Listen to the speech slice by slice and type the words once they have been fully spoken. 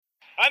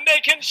and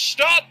they can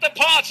start the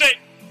party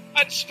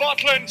at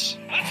Spotland.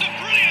 That's a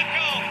brilliant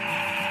goal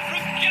from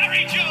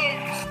Gary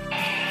Jones.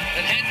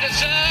 And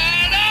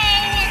Henderson,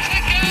 oh, what a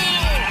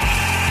goal!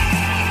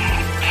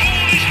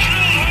 Goal is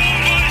drilled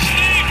home by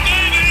Steve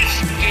Davis.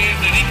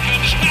 And then in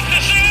comes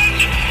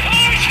Matheson.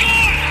 Oh, he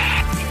scored!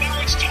 And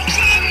now it's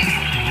Thompson.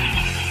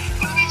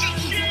 That is a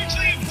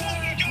hugely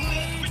important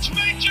goal, which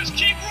may just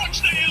keep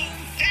Rochdale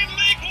in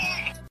League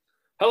One.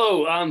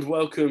 Hello and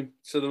welcome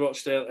to the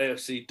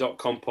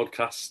RochdaleAFC.com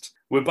podcast.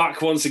 We're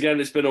back once again.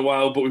 It's been a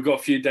while, but we've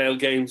got a few Dale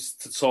games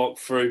to talk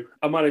through.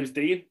 And my name's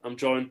Dean. I'm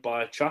joined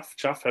by Chaff.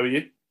 Chaff, how are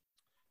you?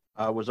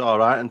 I was all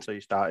right until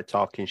you started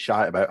talking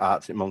shite about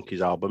Arctic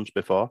Monkeys albums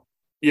before.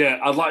 Yeah,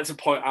 I'd like to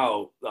point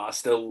out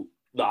that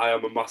I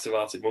am a massive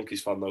Arctic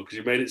Monkeys fan, though, because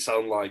you made it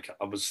sound like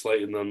I was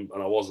slating them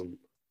and I wasn't.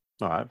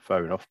 All right,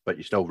 fair enough. But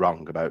you're still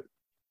wrong about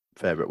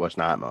favourite Worst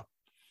Nightmare.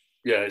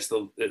 Yeah, it's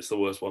the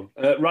worst one.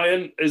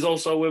 Ryan is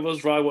also with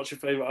us. Ryan, what's your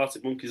favourite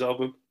Arctic Monkeys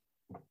album?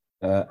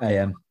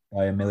 AM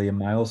by A Million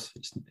Miles.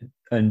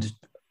 And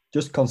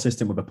just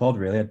consistent with the pod,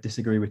 really. I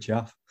disagree with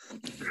Chaff.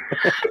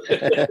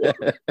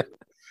 That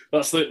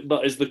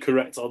is the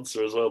correct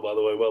answer as well, by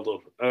the way. Well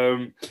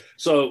done.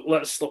 So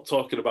let's stop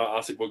talking about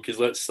Arctic Monkeys.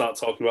 Let's start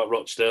talking about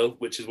Rochdale,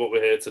 which is what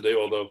we're here to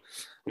do, although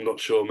I'm not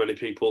sure many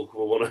people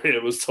will want to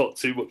hear us talk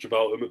too much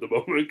about them at the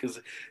moment because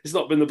it's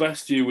not been the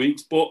best few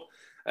weeks. But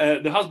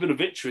there has been a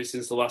victory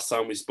since the last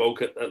time we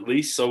spoke, at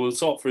least. So we'll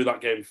talk through that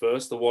game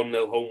first, the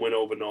 1-0 home win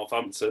over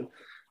Northampton.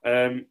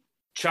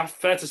 Chaff,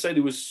 fair to say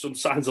there was some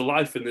signs of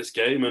life in this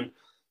game and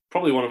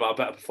probably one of our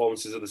better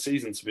performances of the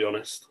season, to be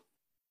honest.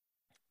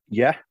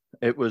 Yeah,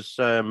 it was.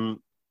 I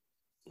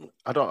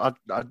don't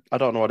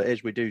know what it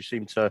is. We do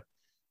seem to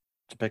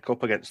pick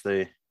up against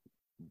the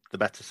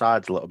better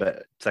sides a little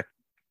bit, take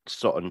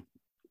Sutton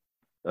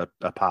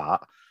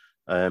apart.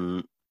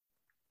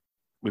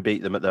 We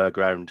beat them at their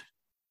ground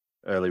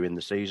earlier in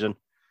the season,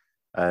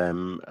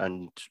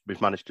 and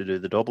we've managed to do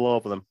the double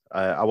over them.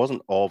 I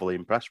wasn't overly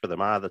impressed with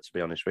them either, to be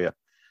honest with you.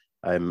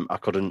 I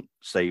couldn't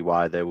see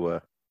why they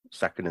were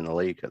second in the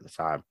league at the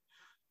time.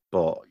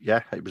 But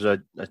yeah, it was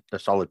a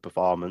solid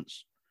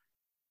performance.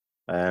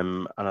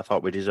 And I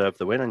thought we deserved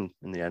the win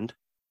in the end.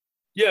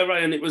 Yeah,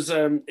 Ryan, it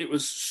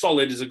was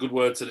solid is a good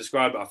word to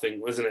describe it, I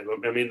think, wasn't it?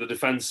 I mean, the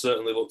defence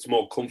certainly looked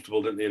more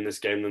comfortable, didn't they, in this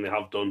game than they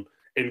have done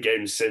in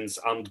games since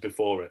and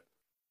before it.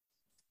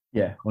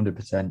 Yeah,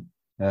 100%.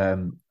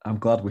 I'm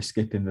glad we're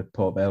skipping the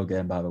Port Vale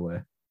game, by the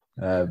way.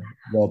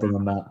 Well done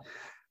on that.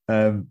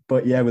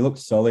 But yeah, we looked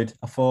solid.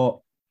 I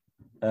thought,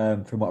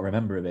 from what I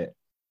remember of it,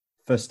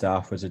 first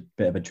half was a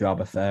bit of a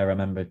drab affair. I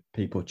remember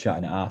people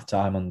chatting at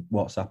half-time on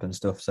WhatsApp and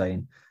stuff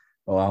saying,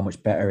 oh, how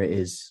much better it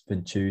is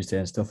than Tuesday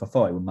and stuff. I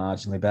thought it was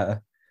marginally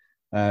better.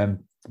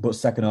 But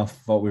second half, I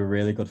thought we were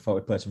really good. I thought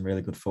we played some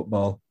really good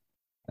football.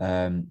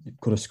 Could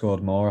have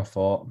scored more, I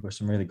thought. With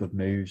some really good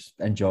moves.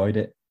 Enjoyed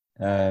it,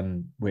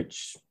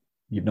 which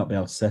you've not been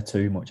able to say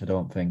too much, I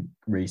don't think,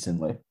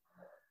 recently.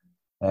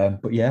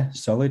 But yeah,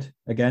 solid.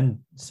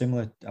 Again,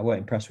 similar. I weren't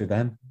impressed with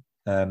them.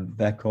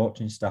 Their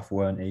coaching staff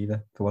weren't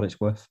either, for what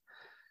it's worth.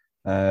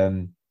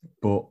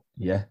 But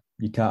yeah,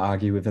 you can't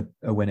argue with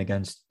a win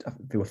against, I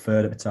think they were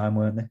third at the time,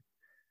 weren't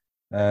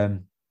they?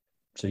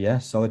 So yeah,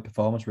 solid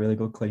performance, really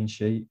good clean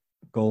sheet,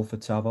 goal for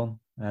Tavon.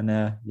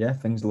 And yeah,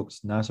 things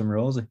looked nice and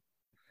rosy.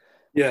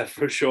 Yeah,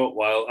 for a short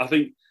while. I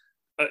think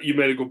you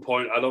made a good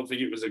point. I don't think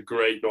it was a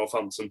great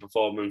Northampton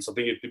performance. I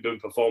think if they'd been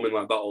performing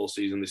like that all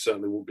season, they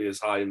certainly won't be as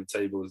high in the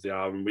table as they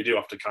are. And we do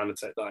have to kind of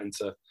take that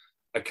into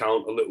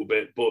account a little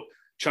bit. But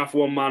Chaff,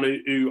 one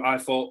man who I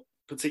thought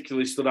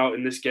particularly stood out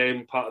in this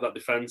game, part of that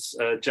defence,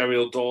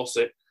 Jeriel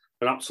Dorset,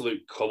 an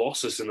absolute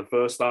colossus in the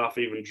first half,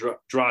 even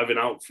driving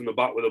out from the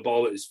back with a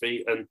ball at his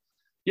feet. And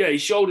yeah, he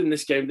showed in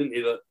this game, didn't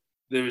he, that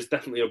there is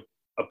definitely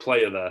a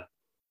player there.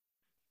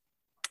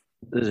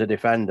 There's a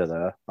defender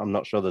there. I'm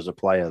not sure there's a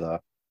player there.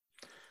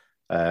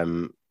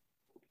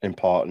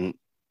 Important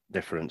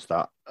difference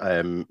that.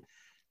 I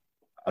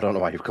don't know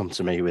why you've come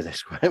to me with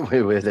this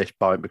with this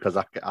point, because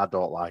I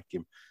don't like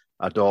him.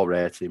 I don't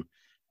rate him.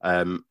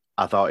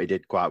 I thought he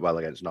did quite well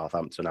against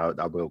Northampton.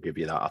 I will give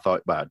you that.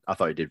 I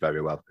thought he did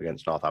very well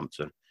against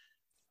Northampton.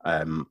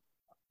 I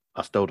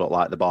still don't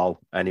like the ball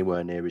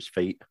anywhere near his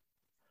feet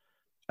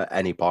at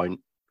any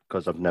point,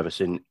 because I've never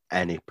seen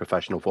any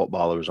professional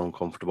footballer as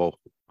uncomfortable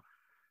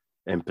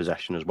in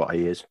possession as what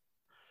he is.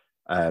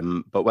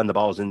 But when the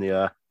ball's in the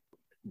air,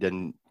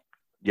 then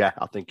yeah,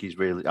 I think he's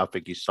solid. I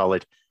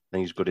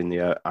think he's good in the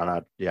air, and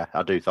I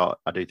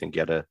do think he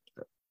had a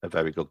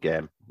very good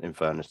game. In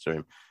fairness to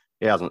him,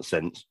 he hasn't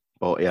since,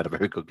 but he had a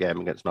very good game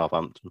against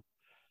Northampton.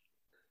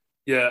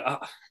 Yeah,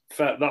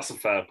 that's a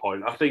fair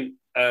point. I think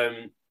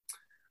the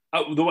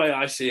way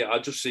I see it, I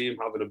just see him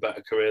having a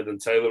better career than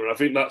Taylor, and I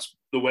think that's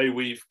the way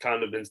we've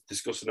kind of been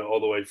discussing it all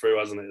the way through,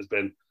 hasn't it? Has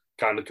been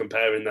kind of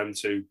comparing them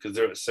to, because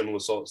they're at a similar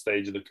sort of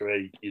stage of the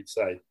career, you'd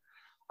say.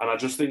 And I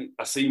just think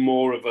I see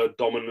more of a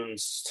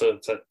dominance to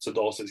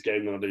Dorset's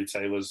game than I do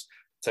Taylor's.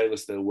 Taylor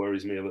still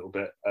worries me a little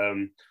bit.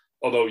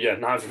 Although, yeah,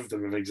 neither of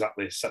them have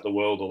exactly set the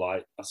world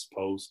alight, I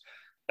suppose.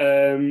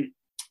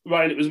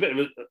 Ryan, it was a bit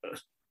of a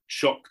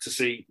shock to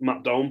see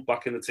Matt Doan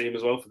back in the team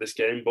as well for this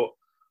game, but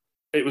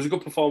it was a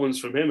good performance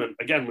from him. And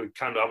again, we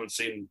kind of haven't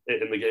seen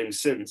it in the game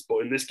since, but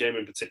in this game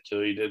in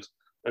particular, he did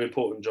an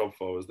important job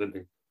for us, didn't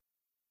he?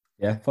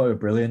 Yeah, I thought it was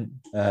brilliant.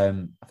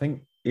 I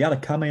think he had a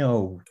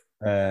cameo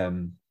a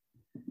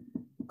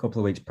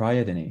couple of weeks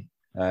prior, didn't he?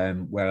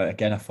 Where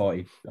again, I thought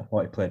he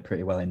played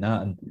pretty well in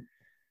that, and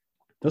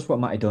just what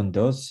Matty Dunn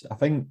does. I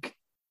think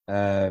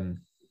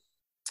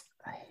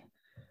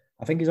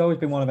he's always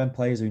been one of them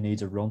players who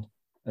needs a run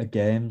at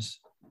games.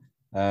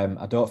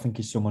 I don't think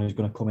he's someone who's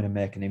going to come in and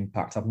make an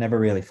impact. I've never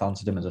really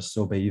fancied him as a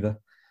sub either.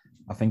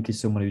 I think he's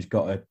someone who's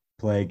got to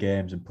play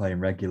games and play him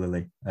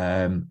regularly.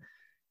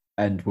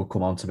 And we'll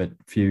come on to a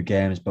few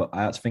games, but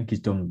I actually think he's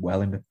done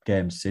well in the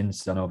games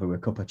since. I know there were a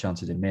couple of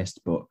chances he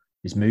missed, but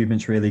his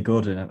movement's really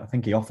good, and I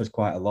think he offers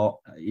quite a lot.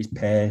 His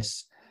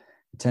pace,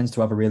 he tends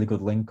to have a really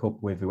good link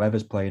up with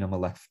whoever's playing on the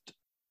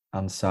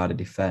left-hand side of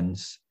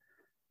defence.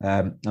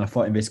 And I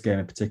thought in this game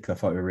in particular, I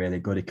thought he was really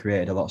good. He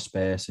created a lot of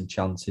space and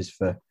chances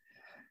for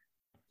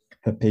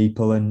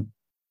people, and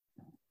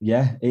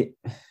yeah,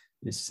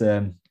 it's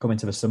coming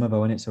to the summer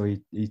though, isn't it? So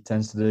he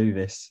tends to do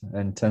this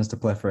and tends to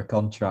play for a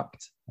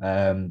contract.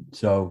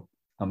 So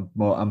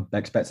I'm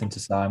expecting to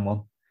sign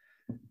one.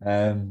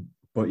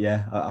 But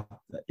yeah,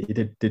 he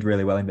did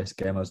really well in this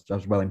game. I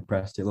was well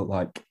impressed. It looked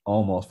like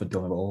almost for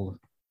done it all.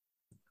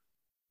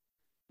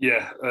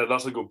 Yeah,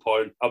 that's a good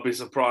point. I'd be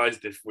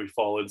surprised if we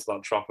fall into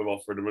that trap of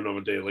offering him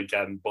another deal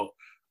again, but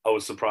I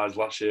was surprised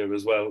last year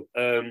as well.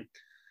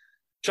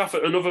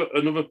 Trafford,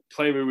 another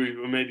player who we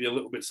were maybe a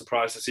little bit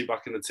surprised to see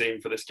back in the team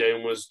for this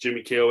game was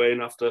Jimmy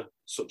Keoghane after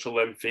such a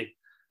lengthy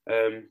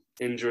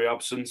injury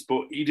absence,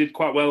 but he did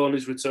quite well on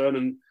his return.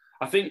 And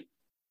I think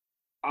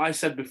I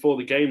said before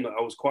the game that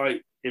I was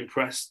quite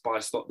impressed by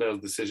Stockdale's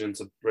decision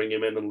to bring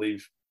him in and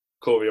leave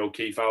Corey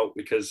O'Keefe out,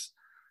 because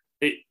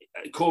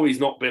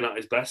Corey's not been at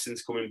his best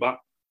since coming back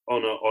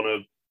on a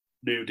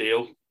new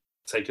deal,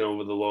 taking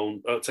over the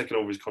loan, taking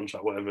over his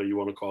contract, whatever you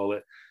want to call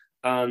it.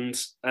 And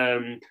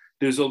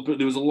there was a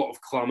lot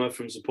of clamour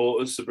from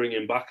supporters to bring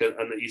him back,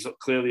 and he's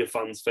clearly a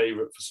fan's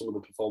favourite for some of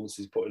the performances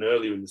he's put in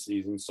earlier in the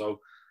season. So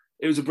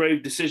it was a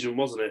brave decision,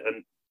 wasn't it?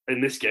 And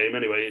in this game,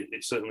 anyway,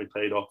 it certainly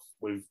paid off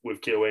with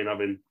Keoghane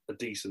having a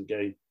decent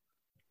game.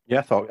 Yeah,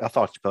 I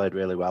thought he played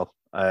really well.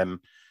 I'm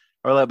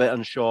a little bit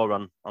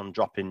unsure on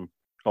dropping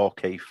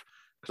O'Keefe,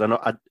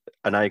 because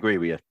I agree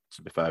with you.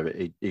 To be fair,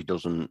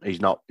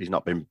 he's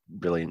not been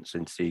brilliant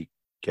since he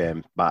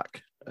came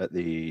back at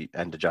the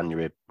end of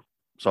January.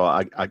 So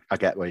I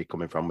get where you're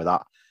coming from with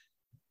that.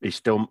 He's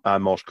still our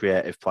most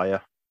creative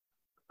player.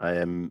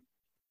 I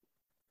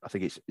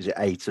think is it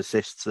 8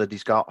 assists that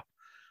he's got,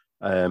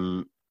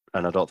 and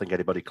I don't think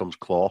anybody comes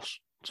close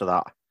to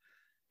that.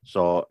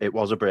 So it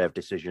was a brave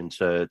decision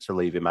to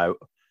leave him out,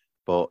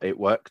 but it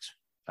worked.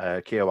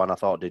 Keoghane, I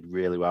thought, did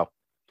really well.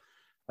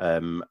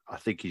 I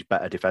think he's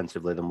better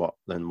defensively than what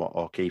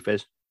O'Keefe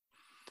is,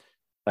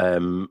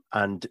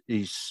 and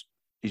he's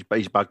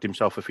bagged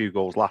himself a few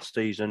goals last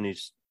season.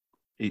 He's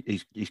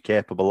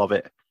capable of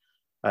it.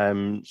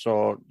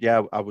 So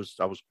yeah, I was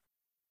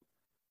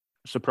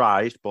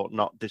surprised but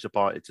not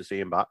disappointed to see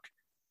him back.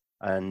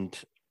 And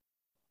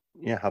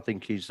yeah, I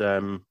think he's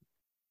well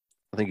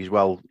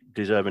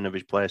deserving of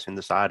his place in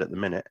the side at the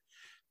minute.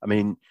 I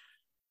mean,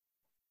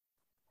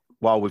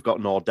 while we've got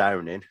no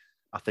Downing,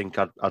 I think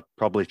I'd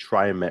probably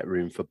try and make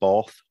room for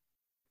both.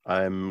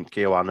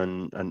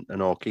 Keoghane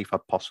and O'Keefe.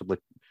 I'd possibly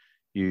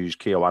use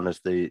Keoghane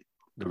as the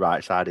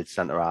right-sided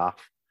centre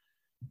half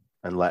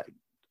and let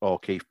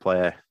O'Keefe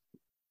play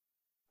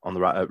on the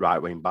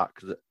right wing back,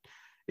 because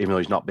even though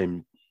he's not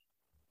been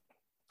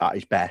at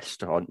his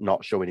best or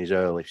not showing his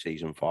early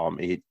season form,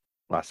 like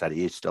I said,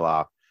 he is still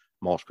our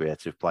most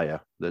creative player.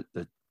 The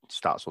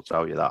stats will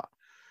tell you that.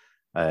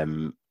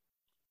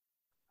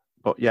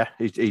 But yeah,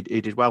 he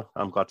did well.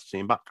 I'm glad to see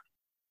him back.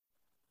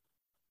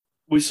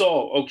 We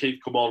saw O'Keefe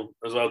come on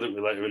as well, didn't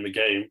we, later in the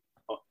game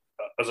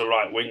as a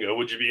right winger.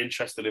 Would you be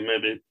interested in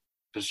maybe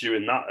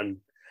pursuing that and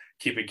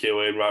keeping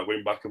Keoghane right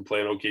wing back and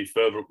playing O'Keefe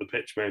further up the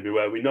pitch, maybe,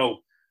 where we know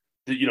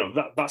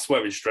that, that's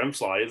where his strengths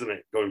lie, isn't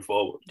it, going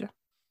forward?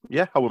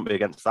 Yeah, I wouldn't be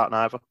against that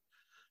neither.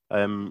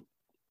 I'd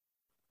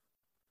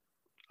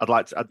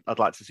like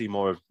to see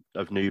more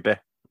of Newby.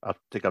 I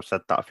think I've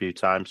said that a few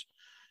times.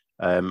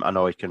 I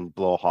know he can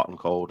blow hot and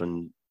cold,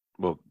 and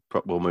we'll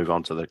move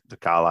on to the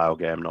Carlisle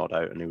game, no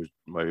doubt, and he was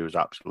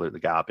absolutely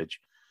garbage.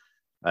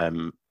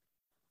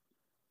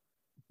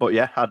 But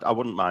yeah, I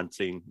wouldn't mind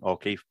seeing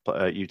O'Keefe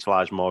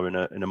utilised more in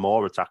a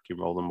more attacking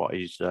role than what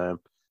he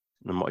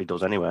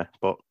does anyway.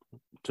 But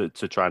to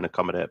try and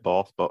accommodate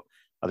both, but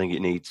I think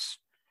it needs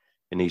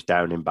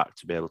Downing back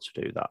to be able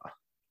to do that.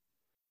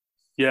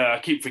 Yeah, I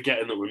keep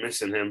forgetting that we're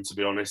missing him, to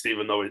be honest,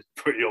 even though it's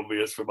pretty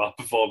obvious from our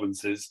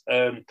performances.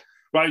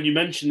 Ryan, you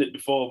mentioned it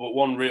before, but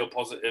one real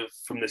positive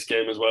from this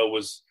game as well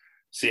was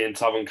seeing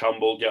Tavon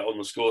Campbell get on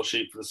the score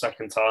sheet for the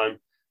second time.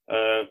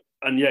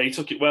 And yeah, he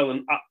took it well.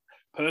 And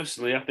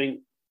personally, I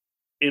think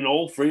in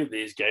all three of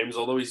these games,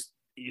 although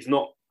he's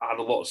not had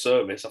a lot of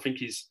service, I think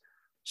he's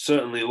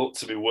certainly looked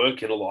to be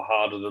working a lot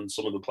harder than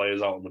some of the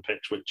players out on the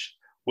pitch, which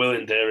will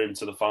endear him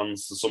to the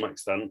fans to some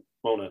extent,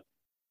 won't it?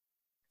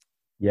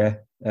 Yeah.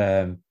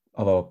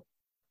 Although,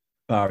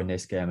 barring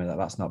this game,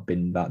 that's not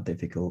been that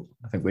difficult.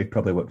 I think we've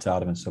probably worked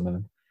harder than some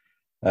of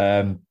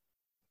them.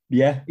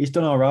 Yeah, he's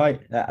done all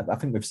right. I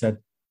think we've said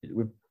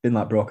we've been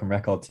like broken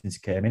record since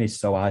he came in. He's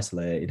so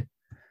isolated.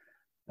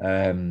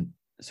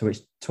 So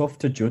it's tough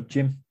to judge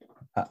him,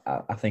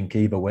 I think,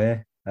 either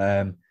way.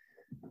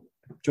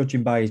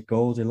 Judging by his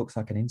goals, he looks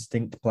like an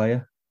instinct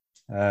player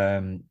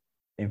in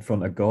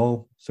front of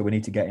goal. So we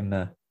need to get him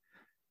there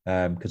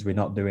because we're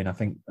not doing, I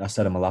think I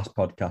said on my last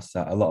podcast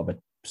that a lot of the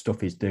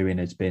stuff he's doing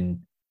has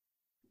been,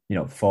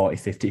 40,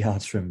 50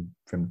 yards from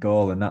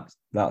goal. And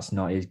that's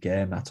not his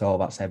game at all.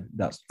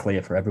 That's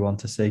clear for everyone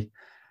to see.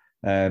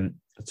 So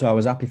I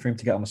was happy for him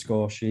to get on the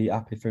score sheet,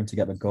 happy for him to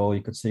get the goal.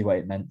 You could see what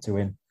it meant to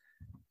him.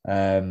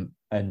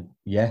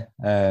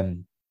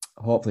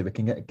 Hopefully we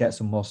can get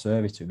some more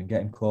service to him and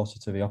get him closer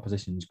to the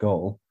opposition's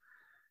goal.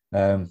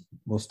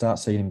 We'll start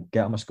seeing him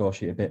get on the score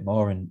sheet a bit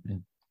more and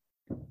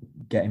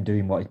get him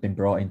doing what he's been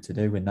brought in to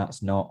do, and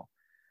that's not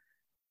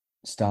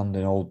stand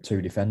and hold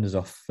two defenders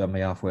off on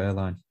the halfway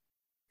line.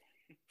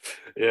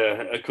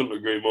 Yeah, I couldn't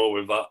agree more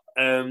with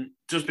that.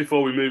 Just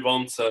before we move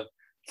on to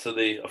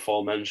the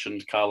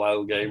aforementioned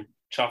Carlisle game,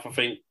 Chaff, I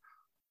think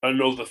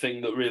another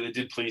thing that really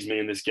did please me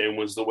in this game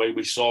was the way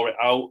we saw it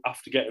out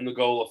after getting the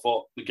goal. I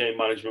thought the game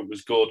management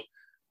was good.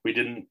 We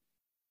didn't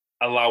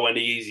allow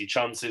any easy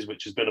chances,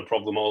 which has been a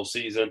problem all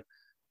season.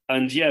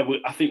 And yeah,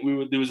 I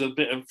think there was a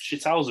bit of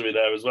shithousery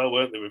there as well,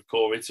 weren't there, with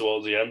Corey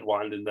towards the end,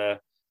 winding their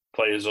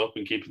players up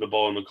and keeping the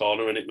ball in the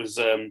corner. And it was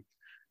a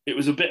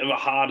bit of a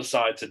harder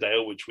side to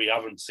Dale, which we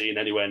haven't seen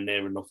anywhere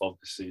near enough of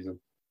this season.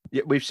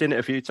 Yeah, we've seen it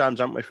a few times,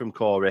 haven't we, from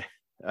Corey?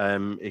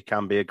 He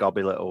can be a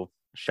gobby little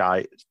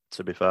shite,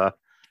 to be fair.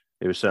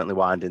 He was certainly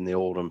winding the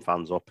Oldham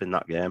fans up in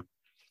that game.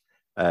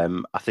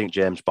 I think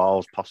James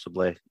Ball's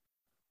possibly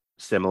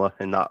similar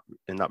in that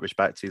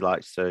respect. He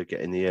likes to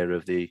get in the ear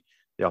of the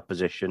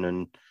opposition,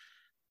 and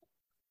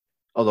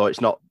although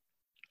it's not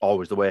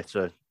always the way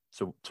to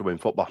win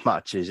football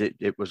matches,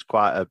 it was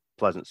quite a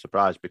pleasant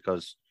surprise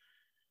because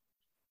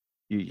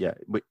we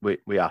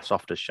are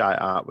soft as shite,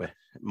 aren't we,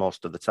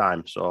 most of the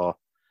time. So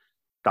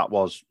that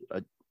was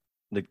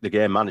the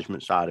game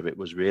management side of it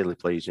was really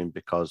pleasing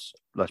because,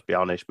 let's be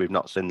honest, we've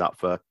not seen that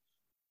for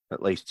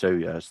at least 2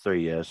 years,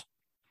 3 years.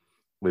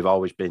 We've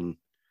always been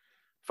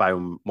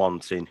found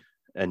wanting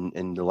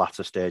in the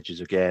latter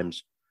stages of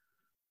games.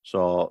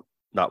 So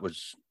it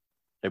was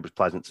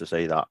pleasant to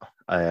see that.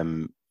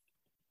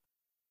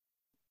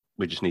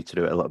 We just need to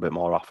do it a little bit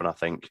more often, I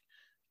think.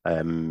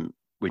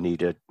 We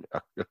need a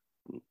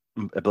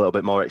little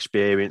bit more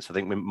experience. I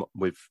think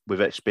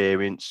with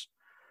experience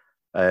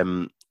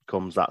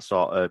comes that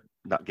sort of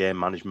that game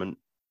management,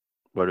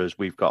 whereas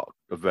we've got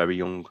a very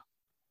young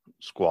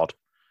squad.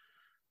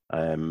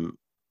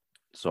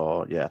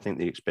 So yeah, I think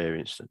the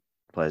experience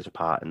plays a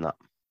part in that.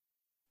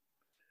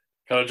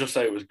 Can I just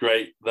say it was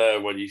great there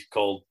when you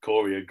called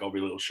Corey a gobby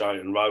little shite,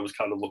 and Ryan was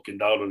kind of looking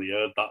down and he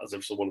heard that as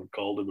if someone had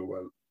called him and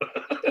went.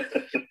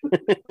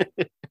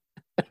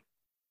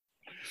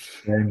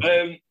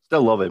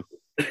 Still love him.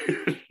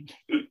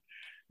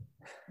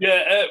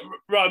 Yeah,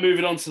 right,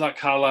 moving on to that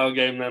Carlisle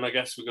game then, I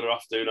guess we're going to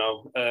have to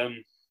now.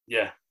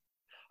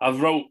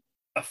 I've wrote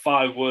a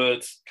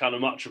 5-word kind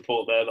of match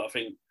report there that I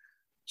think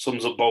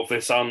sums up both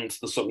this and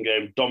the Sutton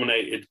game.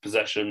 Dominated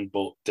possession,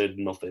 but did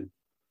nothing.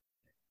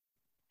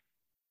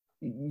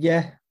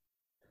 Yeah.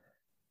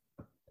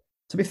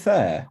 To be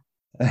fair,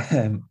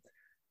 I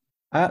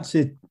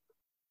actually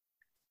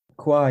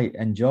quite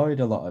enjoyed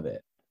a lot of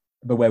it,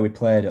 the way we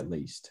played at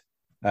least.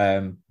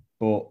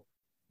 But,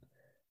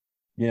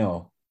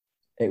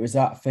 it was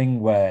that thing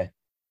where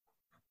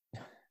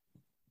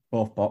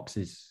both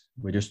boxes,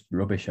 we're just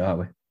rubbish, aren't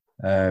we?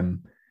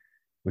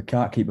 We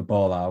can't keep the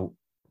ball out.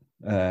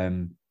 I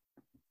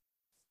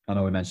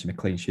know we mentioned a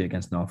clean sheet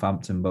against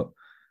Northampton, but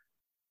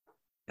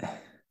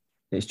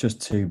it's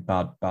just two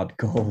bad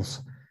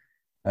goals.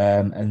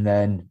 And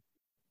then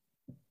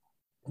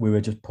we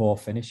were just poor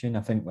finishing.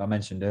 I think I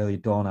mentioned earlier,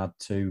 Dawn had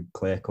 2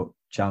 clear-cut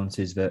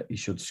chances that he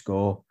should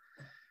score.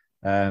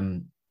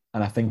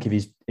 And I think if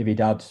he'd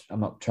had, I'm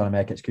not trying to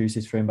make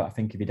excuses for him, but I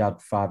think if he'd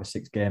had 5 or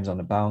 6 games on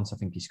the bounce, I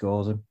think he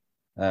scores them.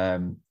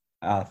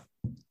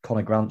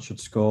 Conor Grant should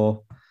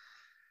score.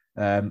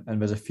 And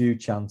there's a few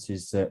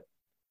chances that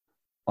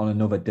on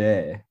another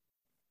day,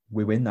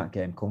 we win that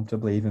game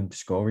comfortably, even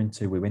scoring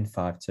 2, we win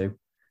 5-2.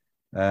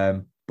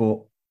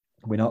 But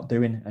we're not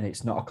doing, and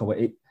it's not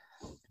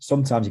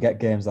sometimes you get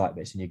games like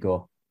this and you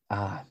go,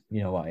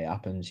 you know what, it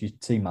happens. You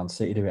see Man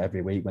City do it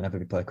every week. Whenever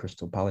we play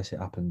Crystal Palace, it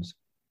happens.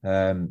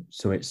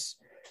 So it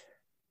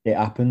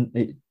happened.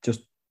 It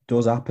just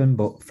does happen.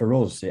 But for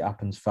us, it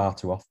happens far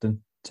too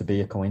often to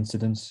be a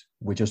coincidence.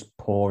 We're just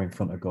poor in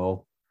front of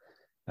goal.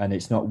 And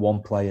it's not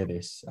one player,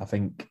 this. I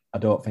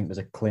don't think there's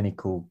a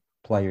clinical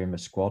player in the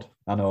squad.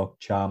 I know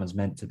Charman's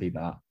meant to be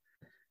that,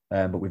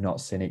 but we've not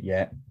seen it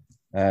yet.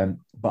 But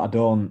I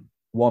don't,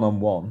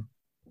 one-on-one,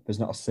 there's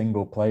not a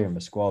single player in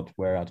the squad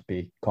where I'd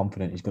be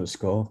confident he's going to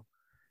score.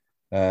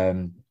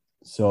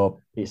 So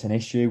it's an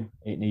issue.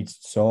 It needs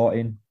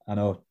sorting. I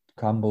know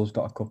Campbell's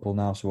got a couple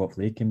now, so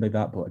hopefully he can be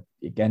back. But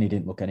again, he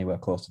didn't look anywhere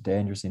close to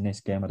dangerous in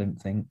this game, I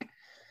didn't think.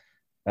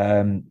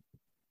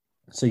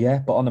 So yeah,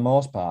 but on the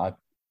most part,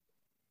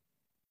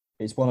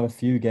 it's one of a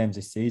few games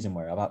this season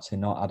where I've actually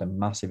not had a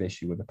massive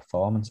issue with the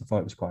performance. I thought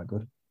it was quite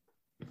good.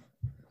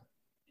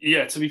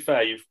 Yeah, to be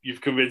fair,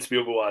 you've convinced me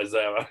otherwise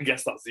there. I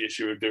guess that's the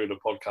issue of doing a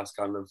podcast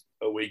kind of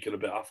a week and a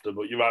bit after.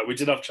 But you're right, we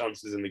did have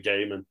chances in the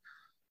game. And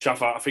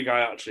Chaff, I think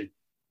I actually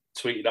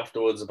tweeted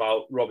afterwards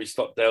about Robbie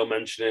Stockdale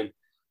mentioning,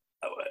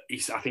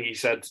 I think he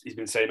said he's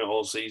been saying it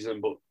all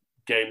season, but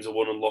games are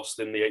won and lost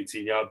in the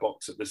 18-yard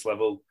box at this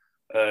level.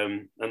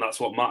 And that's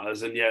what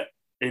matters. And yet,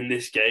 in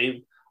this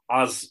game,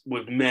 as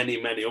with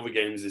many, many other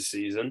games this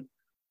season,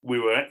 we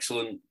were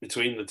excellent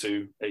between the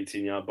two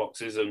 18-yard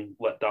boxes and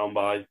let down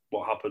by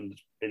what happened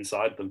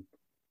inside them.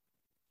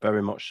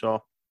 Very much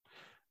so.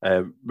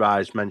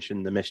 Rise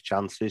mentioned the missed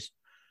chances.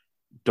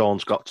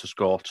 Dawn's got to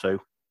score too.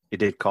 He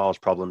did cause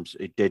problems.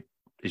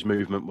 His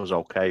movement was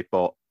okay,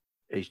 but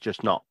he's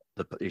just not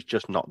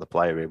the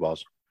player he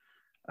was.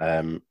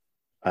 And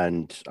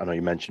I know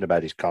you mentioned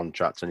about his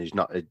contract, and he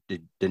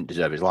didn't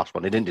deserve his last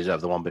one. He didn't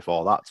deserve the one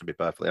before that, to be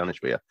perfectly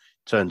honest with you.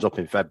 Turns up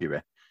in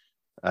February,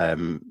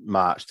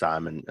 March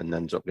time, and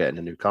ends up getting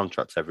a new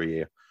contract every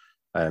year.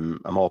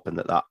 I'm hoping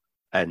that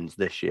ends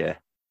this year.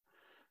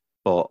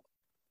 But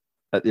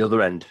at the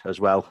other end as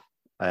well,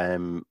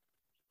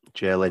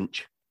 Jay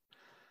Lynch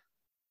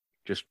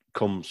just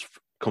comes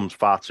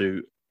far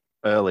too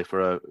early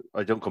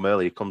he don't come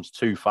early, he comes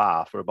too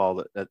far for a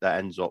ball that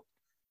ends up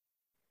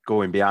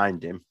going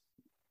behind him,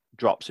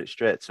 drops it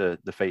straight to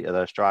the feet of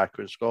their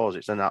striker and scores.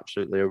 It's an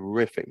absolutely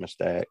horrific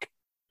mistake.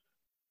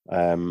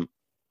 And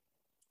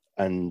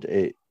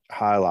it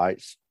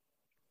highlights,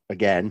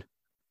 again,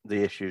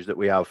 the issues that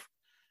we have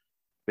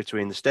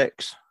between the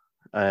sticks.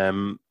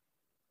 And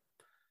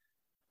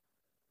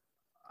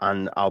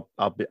I'll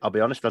be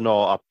honest. I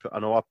know I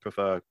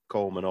prefer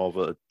Coleman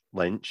over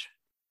Lynch,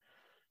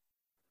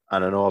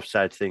 and I know I've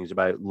said things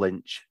about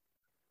Lynch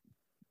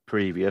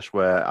previous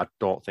where I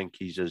don't think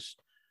he's as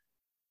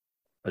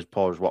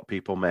poor as what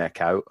people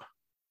make out.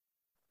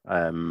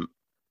 But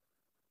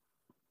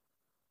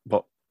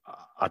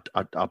I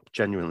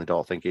genuinely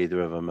don't think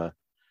either of them are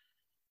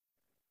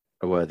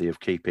worthy of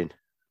keeping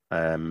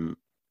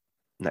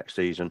next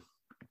season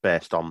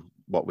based on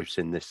what we've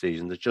seen this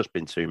season. There's just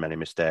been too many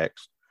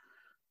mistakes.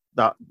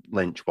 That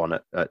Lynch one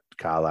at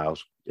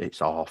Carlisle's,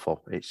 it's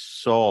awful. It's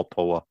so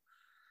poor.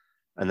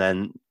 And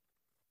then,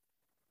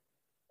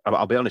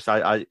 I'll be honest,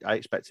 I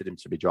expected him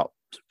to be dropped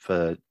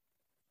for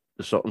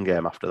the Sutton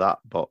game after that,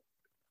 but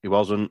he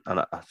wasn't.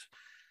 And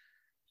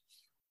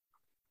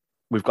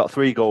we've got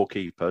 3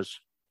 goalkeepers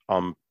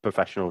on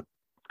professional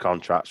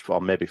contracts, or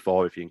maybe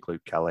 4 if you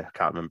include Kelly. I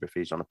can't remember if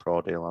he's on a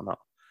pro deal or not.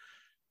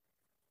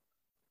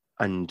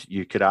 And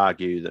you could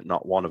argue that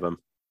not one of them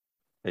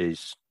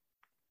is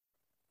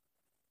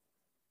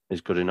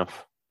good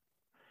enough.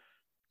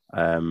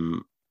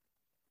 And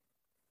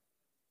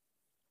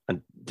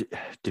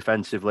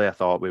defensively, I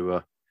thought we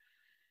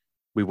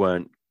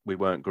weren't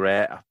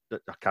great. I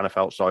kind of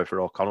felt sorry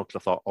for O'Connell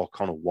because I thought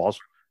O'Connell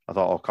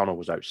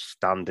was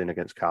outstanding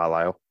against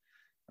Carlisle.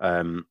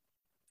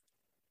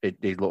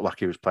 It looked like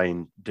he was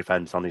playing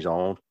defence on his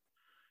own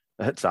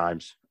at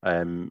times,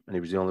 and he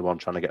was the only one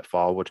trying to get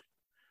forward.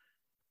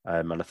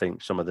 And I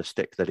think some of the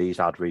stick that he's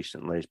had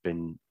recently has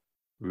been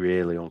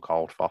really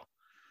uncalled for.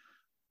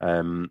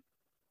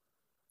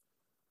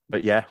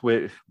 But yeah,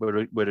 we're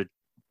a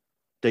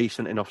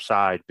decent enough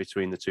side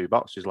between the 2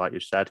 boxes, like you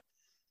said.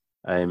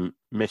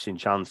 Missing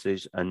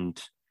chances and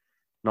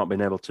not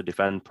being able to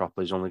defend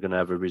properly is only going to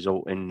ever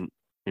result in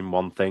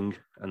one thing,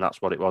 and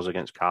that's what it was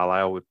against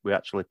Carlisle. We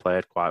actually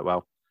played quite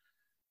well.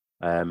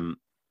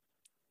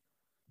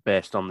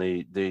 Based on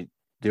the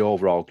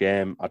overall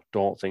game, I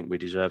don't think we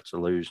deserved to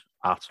lose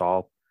at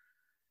all,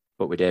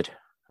 but we did.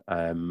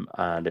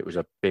 And it was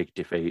a big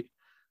defeat.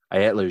 I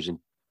hate losing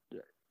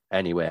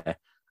anyway.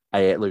 I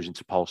hate losing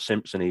to Paul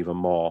Simpson even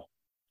more.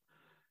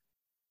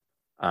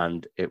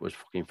 And it was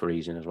fucking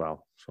freezing as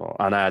well. So,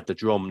 and I had the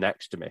drum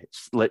next to me.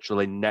 It's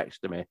literally next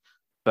to me,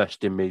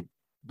 bursting me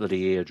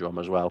bloody eardrum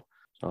as well.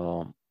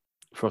 So,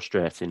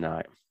 frustrating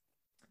night.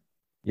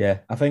 Yeah,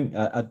 I think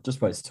I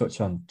just wanted to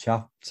touch on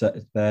Chaff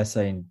there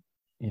saying,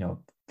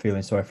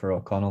 feeling sorry for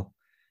O'Connell.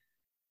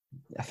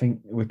 I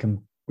think we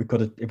could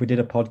have, if we did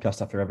a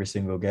podcast after every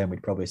single game,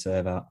 we'd probably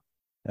say that.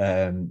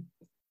 I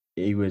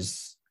agree with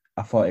Chaff,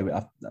 I thought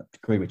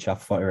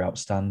he was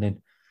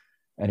outstanding.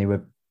 And he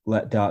would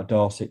let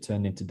Dorset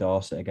turn into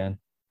Dorset again.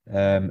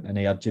 And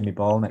he had Jimmy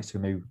Ball next to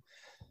him who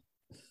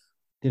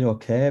did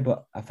okay,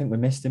 but I think we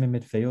missed him in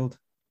midfield.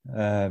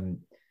 I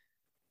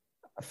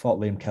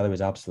thought Liam Kelly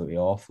was absolutely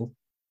awful.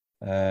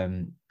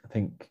 I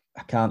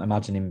can't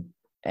imagine him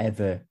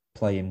ever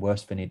playing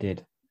worse than he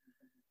did.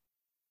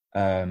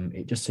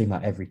 It just seemed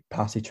like every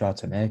pass he tried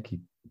to make,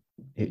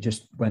 it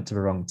just went to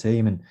the wrong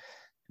team. And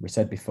we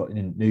said before,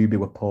 Newby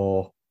were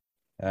poor.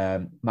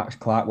 Max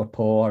Clark were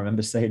poor. I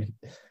remember saying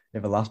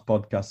in the last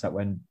podcast that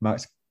when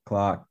Max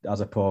Clark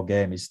has a poor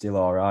game, he's still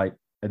all right.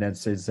 And then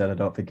since then, I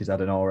don't think he's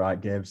had an all right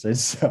game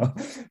since. So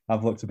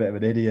I've looked a bit of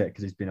an idiot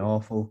because he's been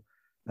awful.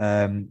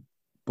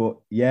 But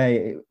yeah,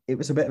 it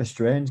was a bit of a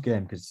strange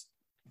game because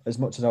as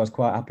much as I was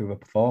quite happy with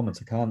the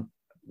performance, I can't,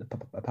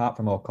 apart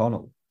from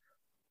O'Connell,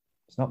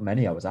 there's not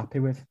many I was happy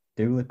with.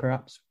 Dooley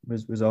perhaps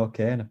was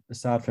okay. And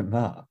aside from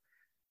that,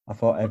 I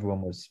thought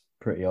everyone was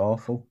pretty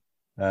awful.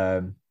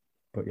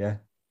 But yeah,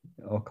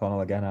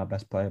 O'Connell again, our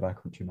best player by a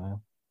country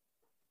mile.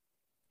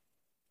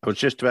 I was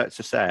just about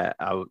to say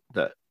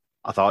that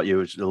I thought you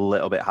was a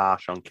little bit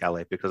harsh on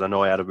Kelly because I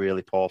know he had a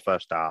really poor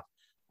first half.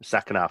 The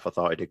second half, I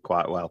thought he did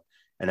quite well.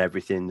 And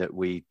everything that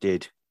we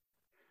did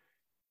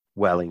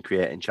well in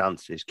creating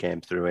chances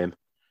came through him.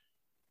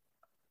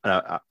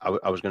 And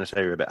I was going to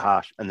say you're a bit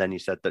harsh. And then you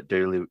said that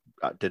Dooley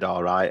did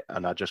all right.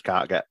 And I just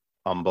can't get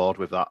on board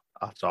with that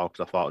at all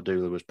because I thought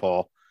Dooley was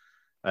poor.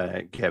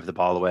 Gave the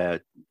ball away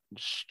a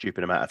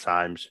stupid amount of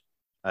times.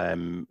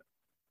 And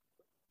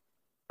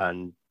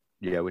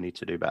yeah, we need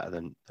to do better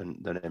than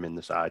him in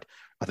the side.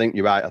 I think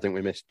you're right. I think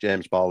we missed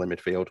James Ball in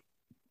midfield.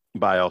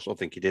 But I also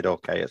think he did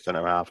okay at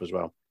centre half as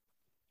well.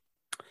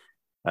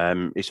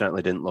 He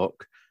certainly didn't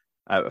look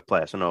out of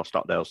place. I know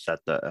Stockdale said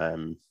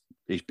that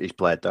he's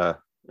played there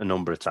a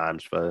number of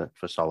times for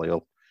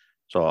Solihull.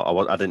 So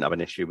I didn't have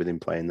an issue with him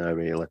playing there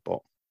really, but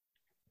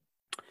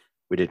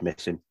we did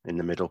miss him in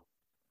the middle.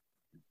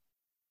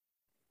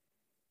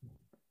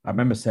 I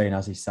remember saying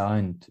as he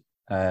signed,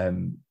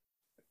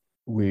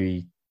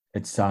 we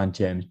had signed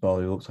James Ball,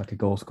 who looks like a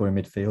goal-scoring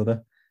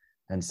midfielder,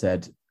 and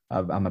said,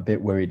 I'm a bit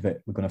worried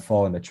that we're going to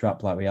fall in the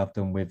trap like we have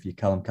done with your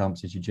Callum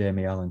Campbells, your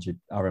Jamie Allens, your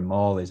Aaron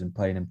Morleys, and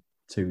playing him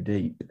too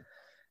deep.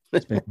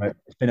 It's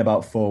been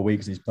about 4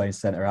 weeks he's playing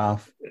centre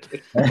half.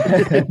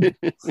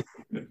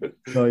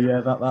 So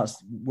yeah,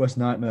 that's worst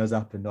nightmares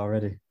happened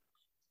already.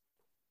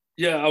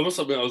 Yeah, I must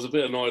admit I was a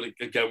bit annoyed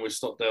again with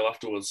Stockdale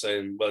afterwards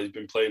saying, well, he's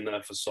been playing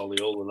there for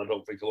Solihull, and I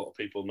don't think a lot of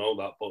people know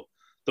that. But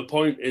the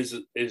point is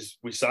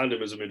we signed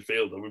him as a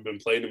midfielder. We've been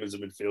playing him as a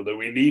midfielder.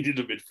 We needed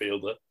a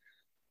midfielder.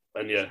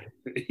 And yeah,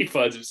 he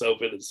finds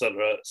himself in at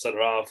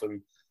centre half,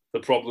 and the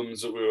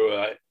problems that we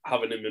were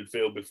having in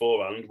midfield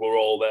beforehand were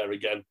all there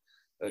again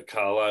at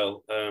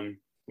Carlisle. I'm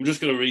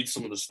just going to read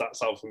some of the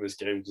stats out from this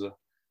game because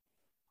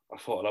I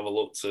thought I'd have a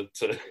look to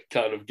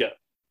kind of get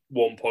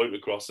 1 point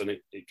across, and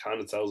it kind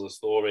of tells a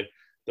story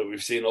that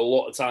we've seen a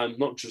lot of times,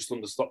 not just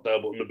under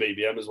Stockdale, but under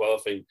BBM as well. I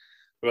think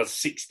we've had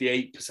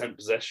 68%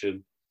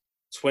 possession,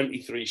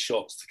 23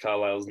 shots to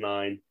Carlisle's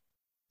 9,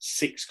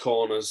 6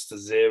 corners to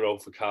 0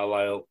 for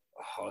Carlisle.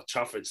 Oh,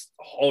 Chaff, it's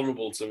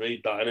horrible to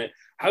read that, innit?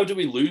 How do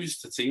we lose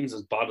to teams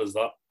as bad as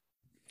that?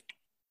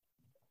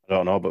 I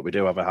don't know, but we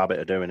do have a habit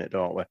of doing it,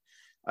 don't we?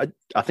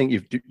 I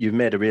think you've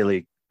made a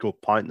really good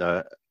point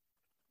there.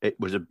 It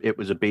was a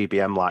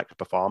BBM-like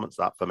performance,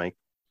 that, for me.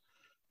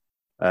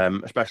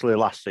 Especially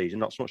last season,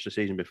 not so much the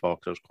season before,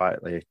 because I was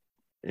quietly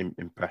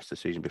impressed the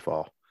season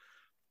before.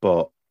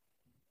 But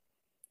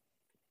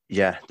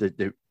yeah,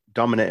 the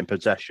dominating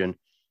possession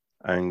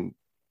and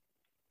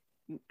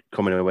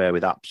coming away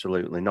with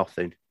absolutely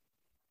nothing.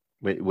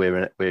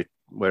 We're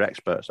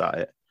experts at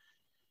it,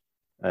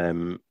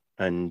 and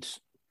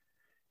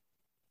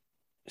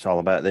it's all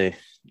about the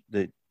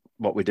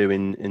what we do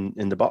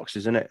in the box,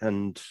 isn't it?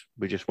 And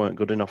we just weren't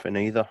good enough in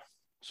either.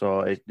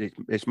 So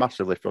it's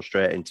massively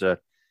frustrating to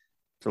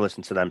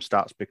listen to them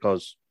stats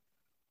because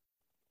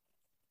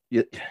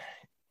you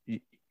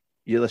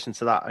listen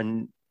to that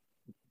and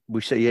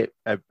we see it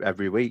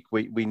every week.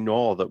 We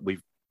know that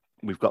we've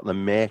got the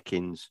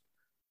makings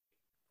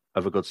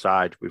of a good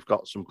side. We've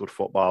got some good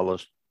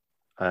footballers,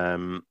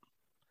 but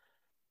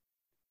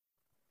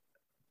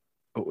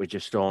we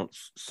just don't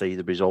see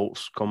the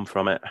results come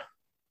from it.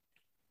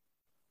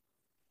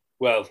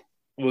 Well,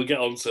 we'll get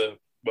on to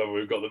whether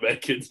we've got the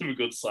makings of a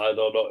good side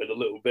or not in a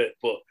little bit,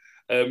 but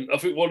I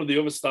think one of the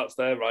other stats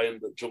there, Ryan,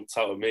 that jumped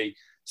out at me,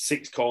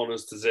 6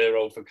 corners to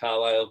 0 for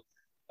Carlisle.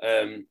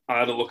 I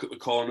had a look at the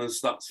corners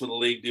stats for the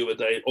league the other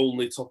day.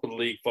 Only top of the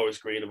league,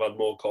 Forest Green, have had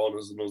more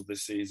corners than us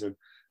this season.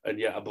 And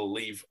yet, I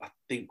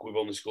think we've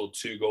only scored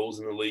 2 goals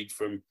in the league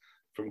from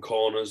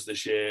corners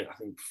this year. I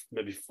think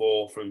maybe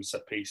 4 from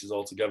set pieces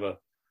altogether.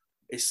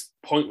 It's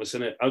pointless,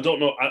 isn't it? I don't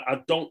know.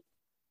 I don't.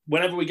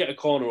 Whenever we get a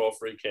corner or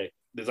free kick,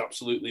 there's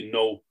absolutely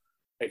no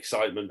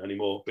excitement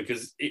anymore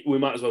because we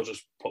might as well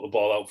just put the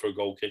ball out for a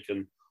goal kick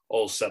and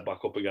all set back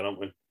up again, aren't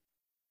we?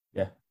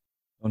 Yeah,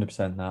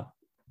 100%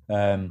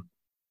 that.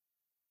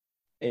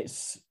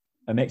 It's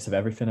a mix of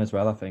everything as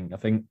well, I think. I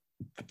think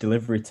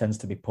delivery tends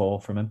to be poor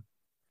from him.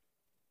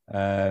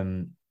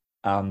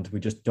 And we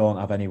just don't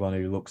have anyone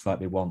who looks like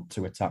they want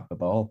to attack the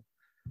ball.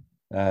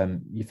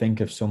 You think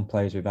of some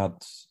players we've had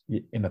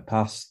in the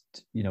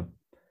past,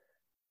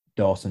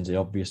 Dawson's the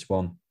obvious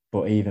one,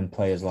 but even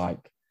players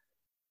like,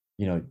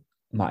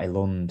 Matty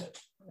Lund,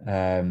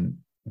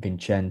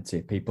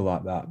 Vincenti, people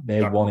like that,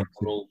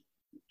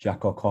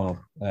 Jack O'Connell.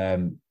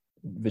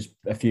 There's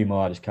a few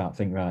more I just can't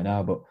think right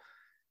now, but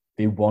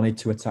they wanted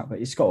to attack. But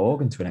it's Scott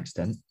Hogan to an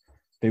extent.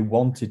 they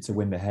wanted to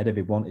win the header,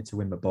 they wanted to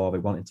win the ball, they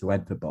wanted to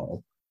head the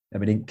ball, and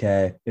we didn't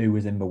care who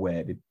was in the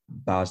way, they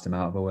barged them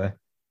out of the way.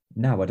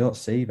 No, I don't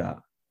see that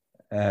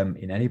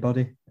in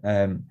anybody.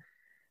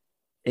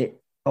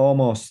 It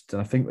almost,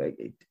 and I think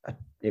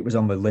it was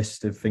on the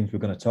list of things we're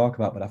going to talk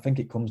about, but I think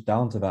it comes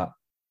down to that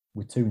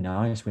we're too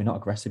nice, we're not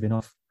aggressive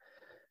enough.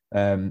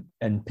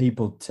 And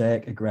people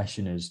take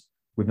aggression as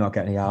we've not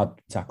got any hard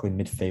tackling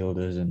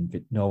midfielders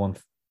and no one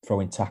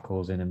throwing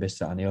tackles in and this,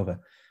 that, and the other.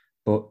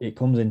 But it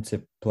comes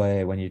into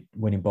play when you're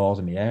winning balls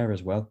in the air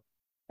as well.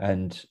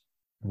 And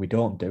we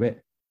don't do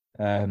it,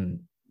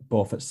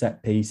 both at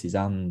set pieces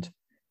and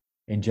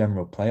in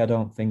general play. I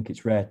don't think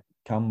it's rare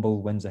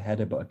Campbell wins a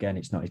header, but again,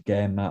 it's not his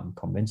game, Matt. I'm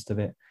convinced of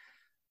it.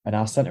 And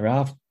our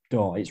centre-half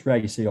don't. It's rare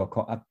you see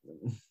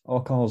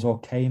O'Connell's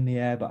okay in the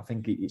air, but I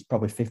think it's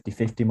probably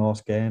 50-50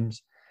 most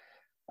games.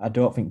 I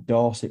don't think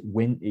Dorset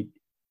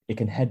he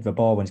can head the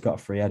ball when he's got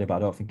a free header, but I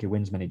don't think he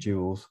wins many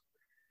duels.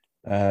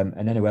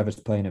 And then whoever's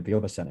playing at the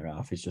other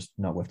centre-half is just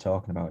not worth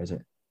talking about, is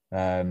it?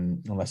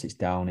 Unless it's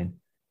Downing.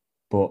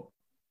 But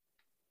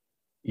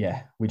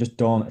yeah, we just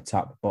don't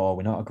attack the ball.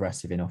 We're not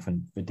aggressive enough,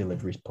 and the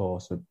delivery's poor.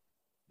 So,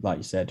 like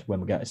you said,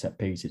 when we get to set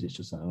pieces, it's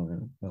just like,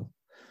 oh, well,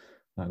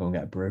 I'm going to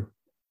get a brew.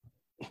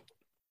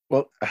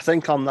 Well, I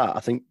think on that,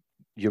 I think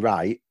you're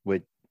right,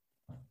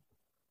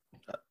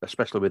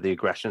 especially with the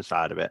aggression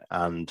side of it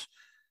and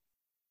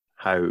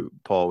how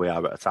poor we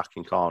are at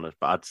attacking corners.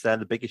 But I'd say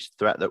the biggest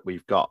threat that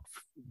we've got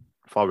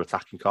for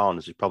attacking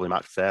corners is probably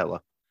Max Taylor.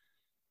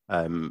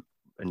 And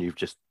you've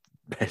just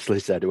basically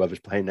said whoever's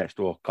playing next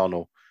to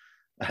O'Connell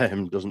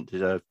doesn't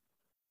deserve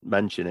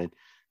mentioning.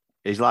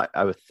 He's like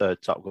our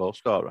third top goal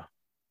scorer.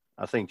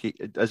 I think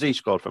he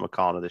scored from a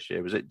corner this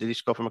year? Did he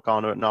score from a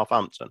corner at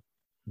Northampton?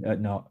 No.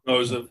 No,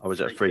 was it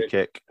a free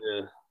kick?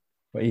 Yeah.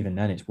 But even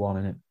then, it's one,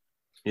 isn't it?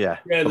 Yeah.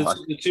 Yeah,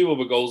 the two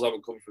other goals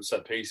haven't come from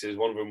set pieces.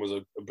 One of them was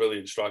a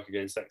brilliant strike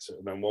against Exeter,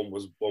 and then one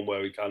was one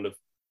where he kind of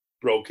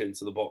broke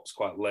into the box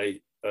quite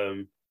late.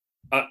 True,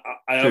 but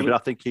I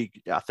think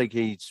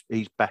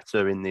he's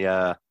better in the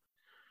air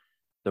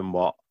than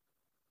what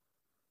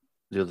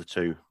the other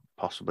two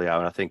possibly are,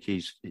 and I think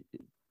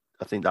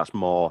that's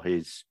more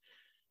his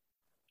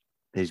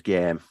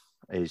game.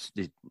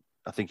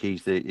 I think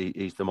he's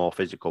the more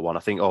physical one.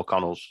 I think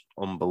O'Connell's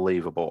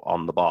unbelievable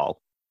on the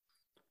ball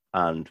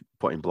and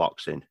putting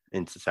blocks in,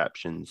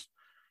 interceptions,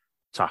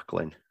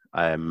 tackling,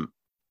 and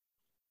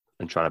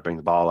trying to bring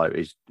the ball out.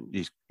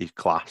 He's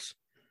class.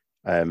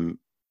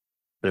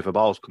 But if a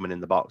ball's coming in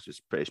the box,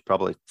 it's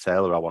probably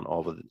Taylor I want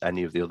over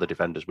any of the other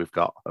defenders we've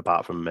got,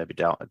 apart from maybe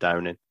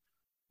Downing.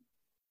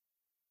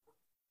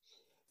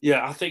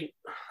 Yeah, I think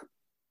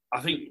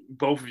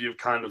both of you have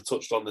kind of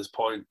touched on this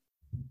point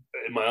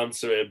in my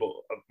answer here, but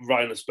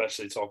Ryan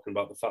especially talking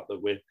about the fact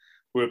that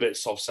we're a bit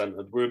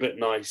soft-centred, we're a bit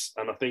nice,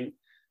 and I think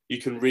you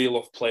can reel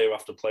off player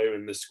after player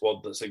in this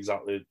squad that's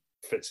exactly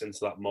fits into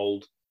that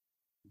mould.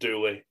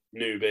 Dooley,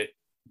 Newby,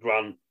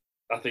 Grant.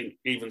 I think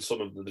even some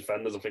of the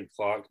defenders, I think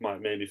Clark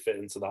might maybe fit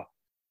into that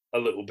a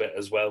little bit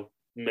as well.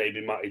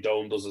 Maybe Matty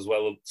Doan does as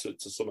well to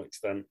some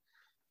extent.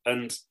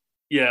 And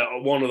yeah,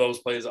 one of those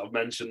players that I've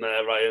mentioned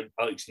there, Ryan,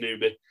 Alex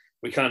Newby,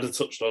 we kind of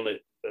touched on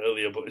it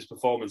earlier, but his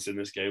performance in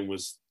this game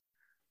was,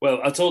 well,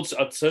 I turned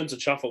to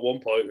Chaff at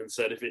one point and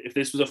said if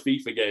this was a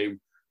FIFA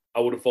game, I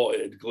would have thought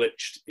it had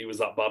glitched. He was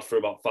that bad for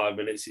about 5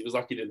 minutes. It was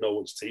like he didn't know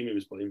which team he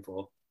was playing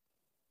for.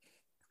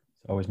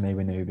 It's always me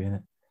with Newby,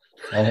 isn't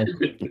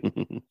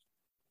it?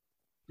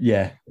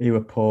 Yeah, he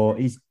was poor.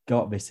 He's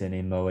got this in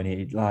him though, and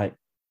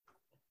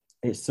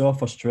it's so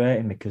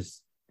frustrating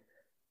because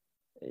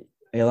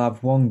he'll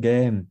have one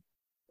game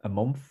a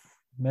month,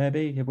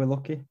 maybe if we're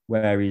lucky,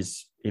 where he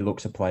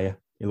looks a player.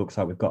 He looks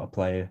like we've got a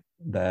player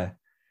there.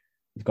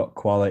 He's got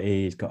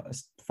quality. He's got a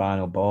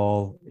final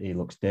ball. He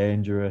looks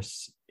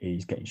dangerous.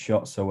 He's getting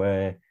shots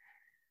away,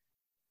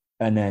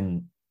 and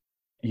then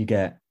you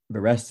get the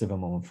rest of the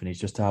month, and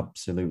he's just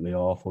absolutely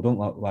awful. Don't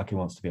look like he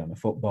wants to be on the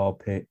football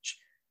pitch.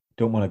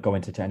 Don't want to go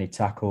into any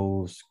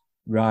tackles,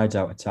 rides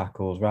out of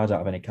tackles, rides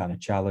out of any kind of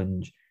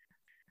challenge.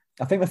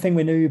 I think the thing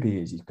with Newby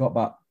is he's got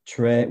that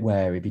trait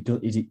where if he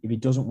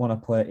doesn't want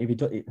to play,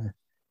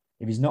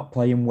 if he's not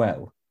playing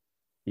well,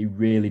 he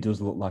really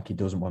does look like he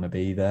doesn't want to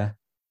be there.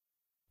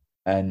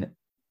 And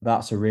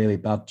that's a really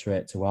bad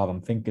trait to have.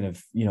 I'm thinking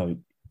of,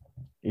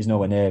 he's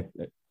nowhere near,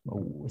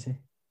 is he? A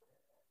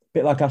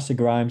bit like Ashley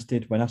Grimes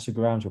did when Ashley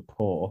Grimes were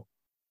poor.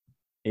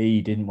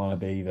 He didn't want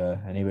to be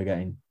there and he was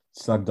getting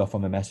slagged off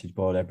on the message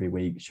board every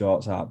week,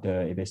 shorts out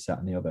dirty, this, that,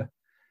 and the other.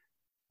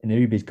 And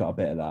Newby's got a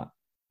bit of that.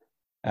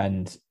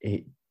 And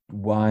it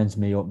winds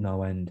me up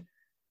no end.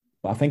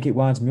 But I think it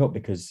winds me up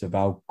because of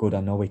how good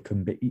I know he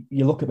can be.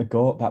 You look at the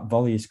goal, that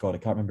volley he scored, I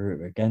can't remember who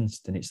it was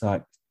against, and it's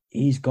like,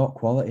 he's got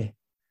quality.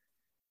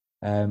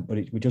 But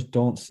we just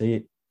don't see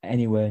it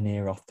anywhere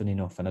near often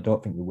enough, and I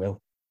don't think we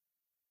will.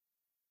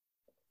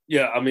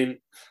 Yeah, I mean,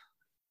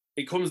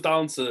 it comes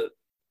down to,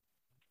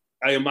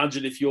 I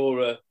imagine if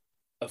you're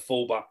a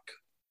fullback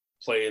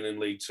playing in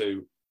League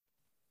Two,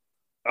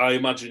 I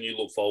imagine you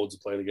look forward to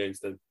playing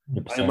against him.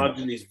 100%. I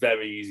imagine he's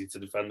very easy to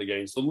defend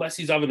against, unless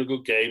he's having a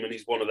good game and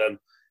he's one of them.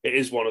 It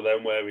is one of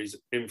them where he's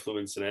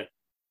influencing it.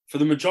 For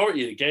the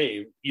majority of the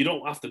game, you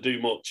don't have to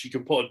do much. You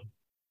can put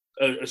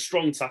a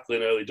strong tackle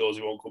in early doors,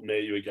 he won't come near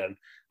you again.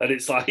 And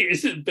it's like,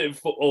 it's a bit of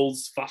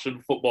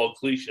old-fashioned football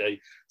cliche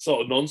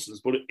sort of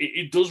nonsense, but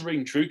it does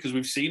ring true because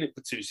we've seen it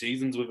for 2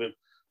 seasons with him.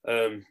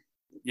 And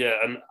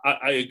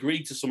I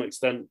agree to some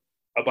extent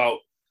about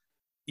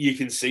you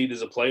can see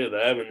there's a player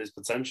there and there's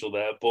potential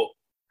there, but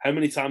how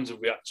many times have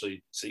we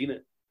actually seen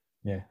it?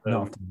 Yeah,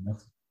 not often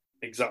enough.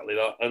 Exactly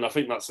that. And I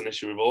think that's an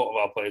issue with a lot of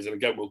our players. And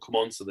again, we'll come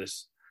on to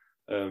this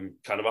kind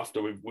of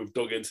after we've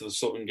dug into the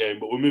Sutton game,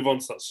 but we'll move on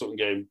to that Sutton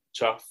game,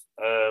 Chaff.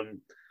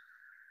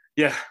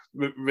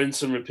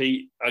 Rinse and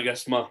repeat, I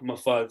guess, my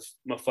five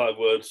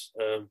words.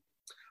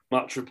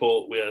 Match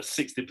report, we had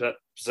 60%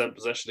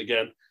 possession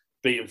again,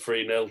 beaten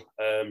 3-0.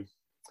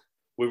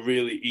 We're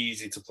really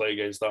easy to play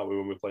against, aren't we,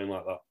 when we're playing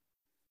like that?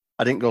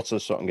 I didn't go to the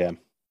Sutton game,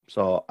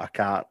 so I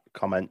can't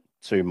comment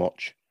too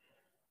much.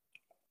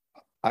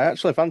 I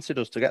actually fancied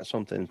us to get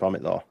something from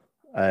it, though.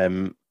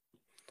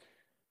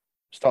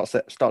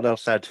 Stockdale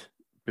said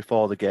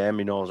before the game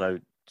he knows how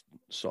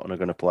Sutton are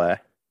going to play,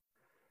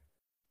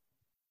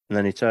 and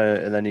then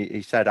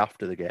he said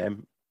after the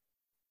game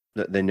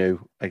that they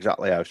knew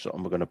exactly how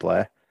Sutton were going to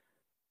play,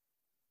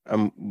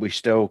 and we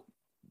still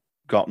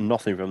got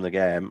nothing from the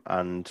game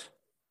and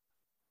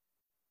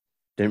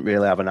didn't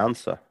really have an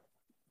answer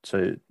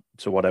to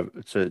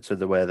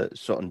the way that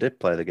Sutton did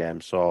play the game.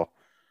 So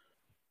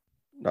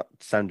that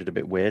sounded a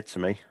bit weird to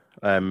me.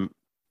 I've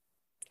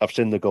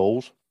seen the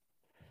goals.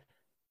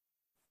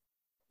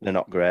 They're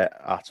not great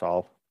at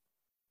all.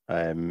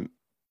 The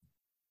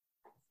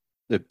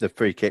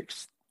free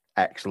kick's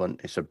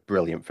excellent. It's a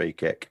brilliant free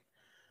kick.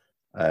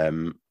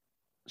 So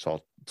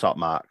top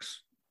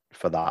marks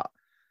for that.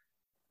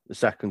 The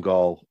second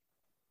goal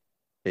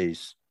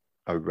is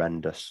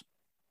horrendous.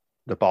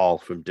 The ball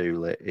from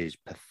Dooley is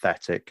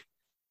pathetic.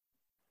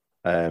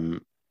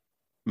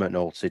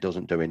 McNulty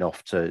doesn't do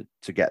enough to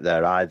get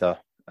there either,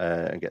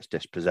 and gets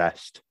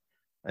dispossessed.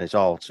 And it's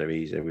all too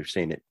easy. We've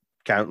seen it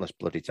countless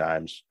bloody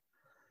times.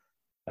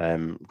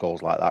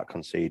 Goals like that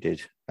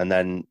conceded. And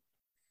then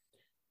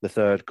the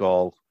third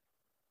goal,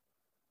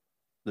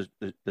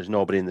 there's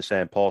nobody in the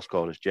same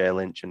postcode as Jay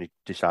Lynch, and he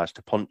decides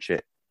to punch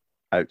it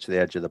out to the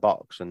edge of the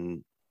box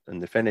and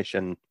the finish.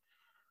 And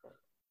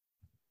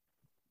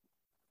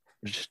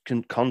we just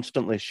can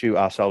constantly shoot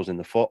ourselves in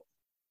the foot.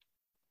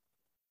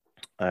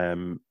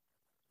 Again,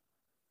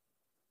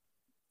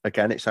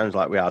 it sounds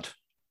like we had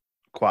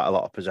quite a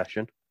lot of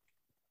possession.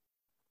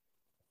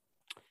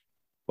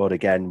 But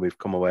again, we've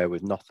come away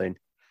with nothing.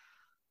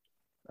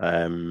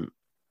 And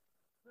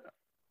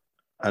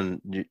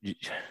you,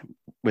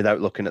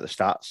 without looking at the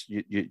stats,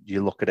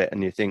 you look at it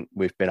and you think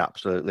we've been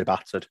absolutely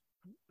battered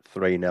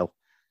 3-0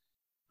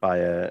 by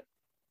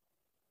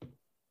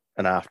an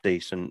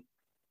half-decent,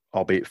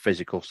 albeit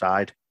physical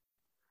side.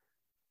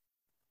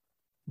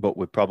 But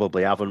we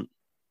probably haven't.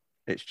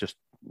 It's just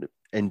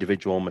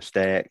individual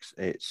mistakes.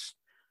 It's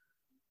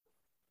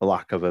a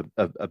lack of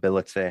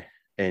ability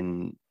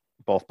in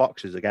both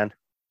boxes again.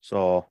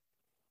 So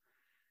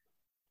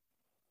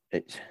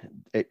it's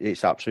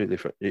absolutely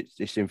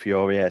it's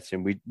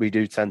infuriating. We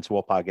do tend to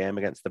up our game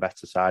against the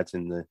better sides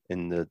in the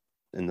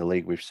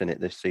league. We've seen it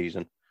this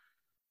season,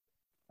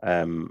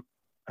 and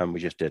we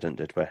just didn't,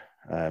 did we?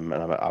 And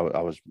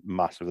I was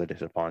massively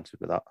disappointed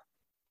with that.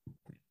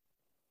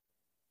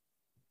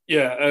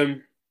 Yeah,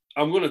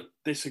 I'm going to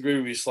disagree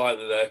with you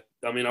slightly there.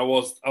 I mean, I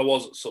was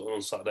at Sutton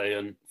on Saturday,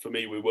 and for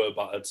me, we were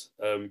battered.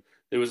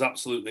 There was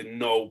absolutely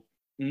no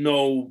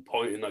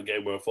point in that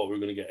game where I thought we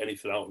were going to get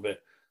anything out of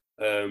it.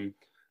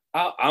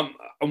 I'm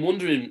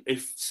wondering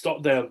if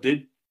Stockdale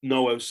did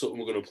know how Sutton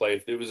were going to play,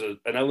 if there was an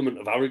element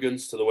of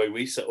arrogance to the way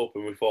we set up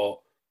and we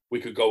thought we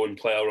could go and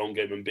play our own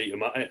game and beat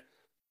them at it,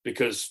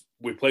 because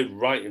we played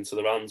right into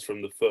their hands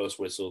from the first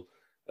whistle.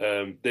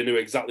 They knew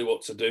exactly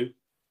what to do.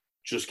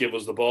 Just give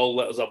us the ball,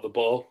 let us have the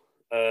ball,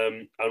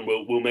 and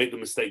we'll make the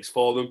mistakes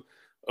for them,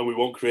 and we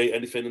won't create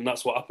anything. And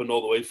that's what happened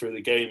all the way through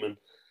the game. And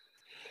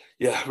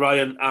yeah,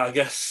 Ryan, I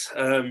guess,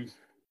 there's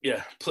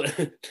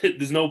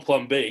no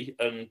plan B,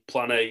 and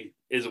plan A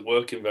isn't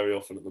working very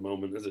often at the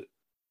moment, is it?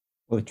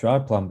 Well, he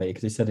tried plan B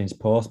because he said in his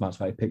post-match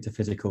that he picked a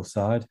physical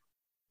side.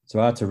 So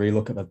I had to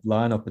relook at the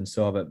lineup and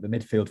saw that the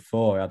midfield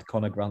four had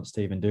Connor Grant,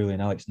 Stephen Dooley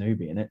and Alex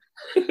Newby in it.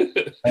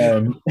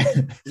 And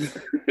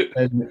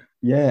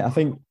yeah, I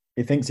think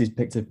he thinks he's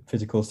picked a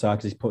physical side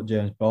because he's put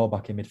James Ball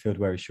back in midfield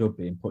where he should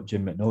be and put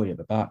Jim McNulty at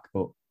the back.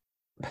 But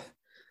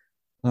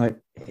like,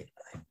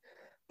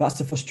 that's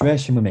the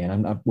frustration with me,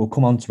 and we'll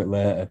come on to it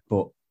later.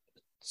 But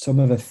some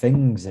of the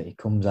things that he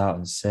comes out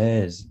and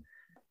says,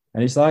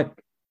 and it's like,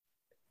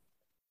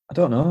 I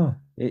don't know.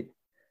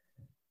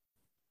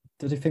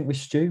 Does he think we're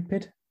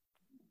stupid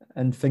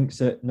and thinks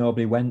that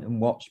nobody went and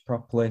watched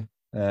properly?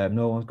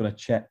 No one's going to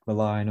check the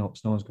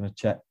lineups. No one's going to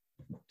check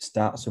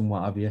stats and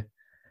what have you.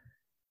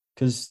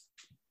 Because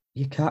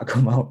you can't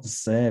come out to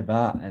say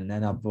that and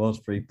then have those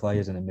three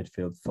players in a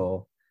midfield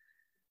four.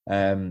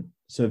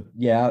 So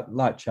yeah,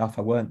 like Chaff,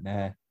 I weren't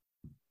there.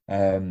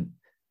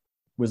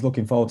 Was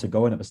looking forward to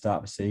going at the start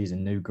of the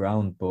season, new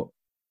ground, but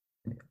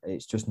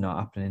it's just not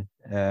happening.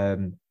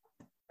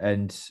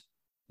 And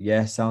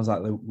yeah, sounds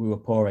like we were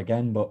poor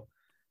again, but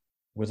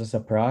was I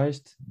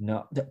surprised?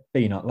 Not.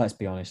 Let's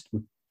be honest.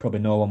 Probably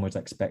no one was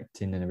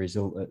expecting a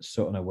result at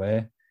Sutton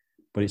away,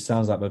 but it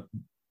sounds like the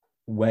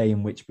way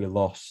in which we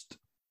lost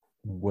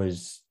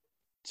was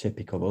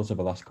typical us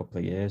over the last couple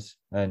of years,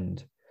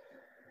 and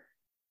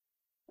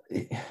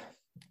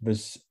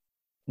there's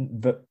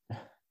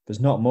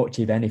not much,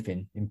 if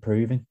anything,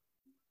 improving.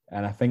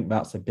 And I think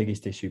that's the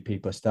biggest issue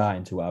people are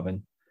starting to have.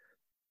 And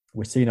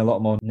we're seeing a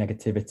lot more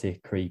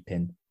negativity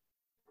creeping.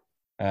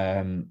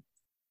 And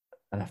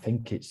I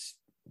think it's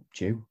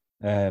due,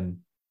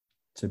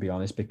 to be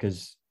honest,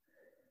 because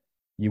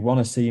you want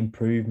to see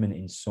improvement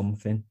in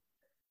something.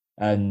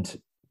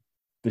 And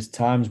there's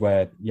times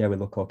where, we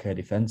look okay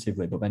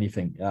defensively, but then you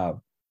think,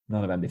 none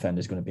of them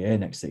defenders are going to be here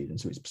next season.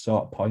 So it's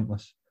sort of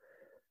pointless.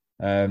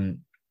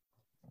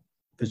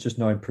 There's just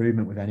no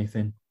improvement with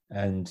anything.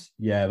 And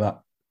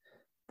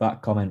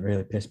that comment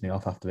really pissed me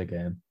off after the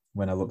game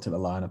when I looked at the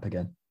lineup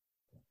again.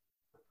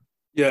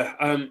 Yeah,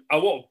 I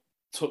want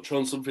to touch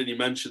on something you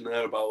mentioned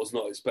there about us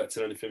not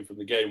expecting anything from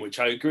the game, which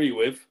I agree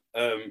with.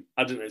 I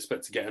didn't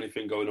expect to get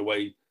anything going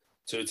away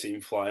to a team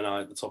flying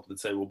high at the top of the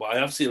table, but I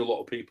have seen a lot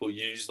of people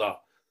use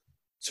that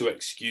to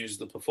excuse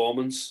the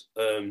performance,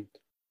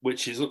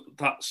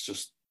 that's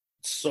just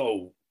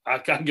so... I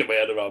can't get my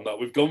head around that.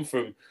 We've gone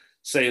from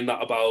saying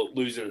that about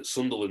losing at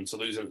Sunderland to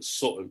losing at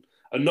Sutton.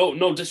 And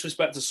no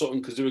disrespect to Sutton,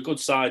 because they're a good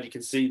side. You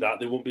can see that.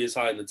 They won't be as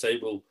high in the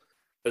table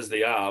as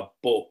they are.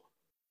 But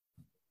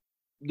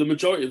the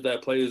majority of their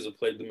players have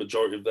played the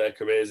majority of their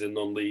careers in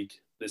non-league.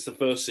 It's the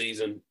first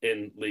season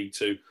in League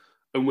Two.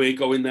 And we're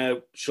going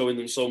there showing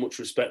them so much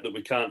respect that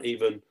we can't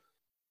even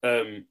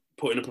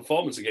put in a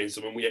performance against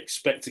them. And we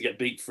expect to get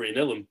beat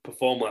 3-0 and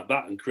perform like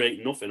that and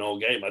create nothing all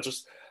game.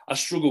 I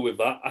struggle with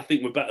that. I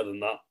think we're better than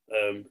that,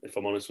 if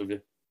I'm honest with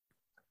you.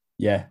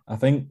 Yeah, I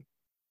find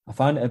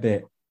it a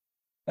bit...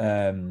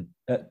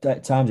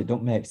 at times it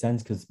don't make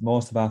sense because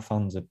most of our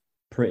fans are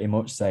pretty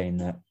much saying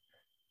that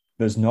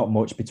there's not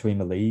much between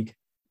the league.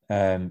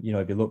 If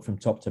you look from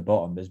top to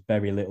bottom, there's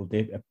very little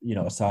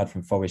aside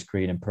from Forest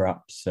Green and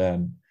perhaps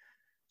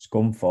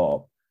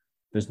Scunthorpe,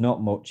 there's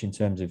not much in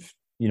terms of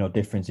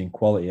difference in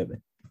quality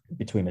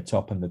between the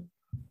top and the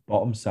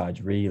bottom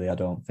sides. Really, I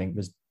don't think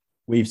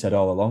we've said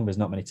all along there's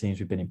not many teams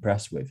we've been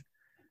impressed with.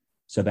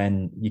 So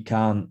then you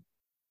can't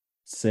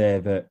say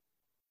that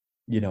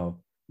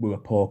we were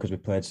poor because we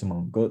played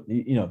someone good.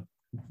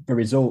 The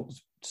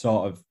results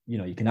sort of,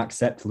 you can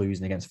accept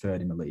losing against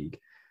third in the league.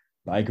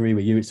 But I agree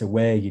with you. It's a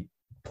way you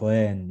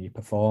play and your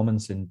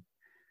performance and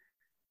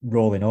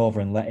rolling over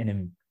and letting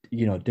them,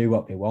 do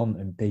what they want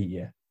and beat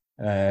you.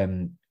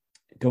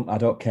 I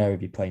don't care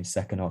if you're playing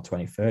second or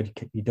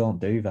 23rd. You don't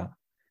do that.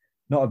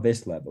 Not at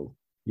this level.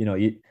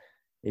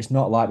 It's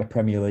not like the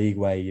Premier League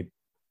where your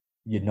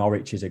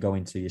Norwiches are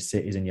going to your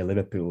Cities and your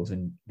Liverpools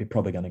and you're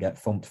probably going to get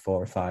thumped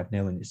 4 or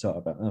 5-0 and you're sort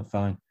of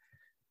fine.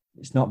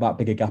 It's not that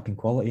big a gap in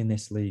quality in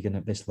this league and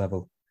at this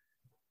level.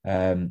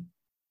 And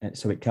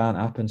so it can't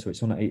happen. So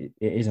it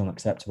is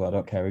unacceptable. I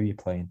don't care who you're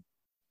playing.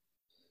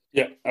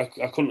 Yeah, I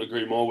couldn't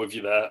agree more with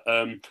you there.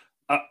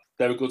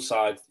 They're a good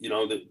side.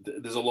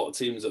 There's a lot of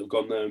teams that have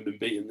gone there and been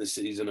beaten this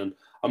season, and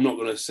I'm not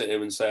going to sit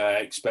here and say I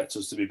expect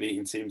us to be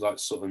beating teams like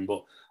Sutton,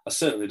 but I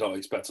certainly don't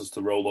expect us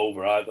to roll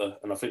over either,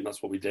 and I think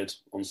that's what we did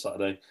on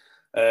Saturday.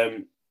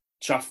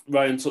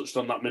 Ryan touched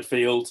on that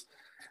midfield.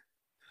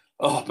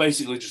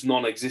 Basically just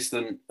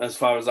non-existent as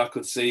far as I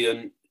could see,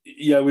 and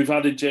yeah, we've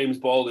added James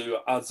Ball, who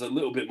adds a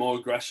little bit more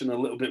aggression, a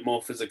little bit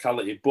more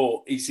physicality,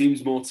 but he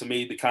seems more to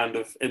me in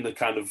the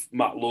kind of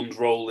Matt Lund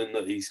role, in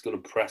that he's going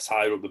to press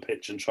higher up the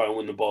pitch and try and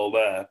win the ball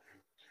there.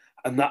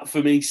 And that,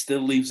 for me,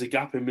 still leaves a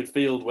gap in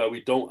midfield where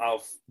we don't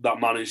have that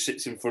man who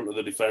sits in front of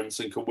the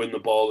defence and can win the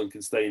ball and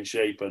can stay in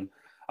shape. And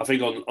I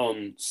think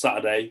on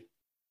Saturday,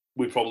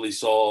 we probably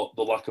saw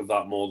the lack of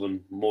that more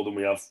than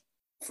we have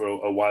for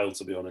a while,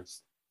 to be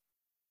honest.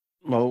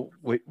 Well,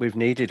 we've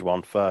needed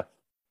one for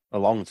a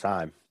long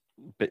time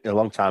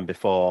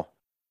before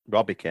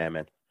Robbie came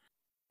in.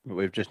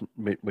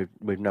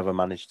 We've never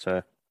managed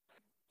to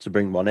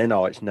bring one in,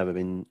 or it's never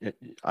been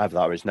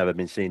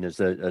seen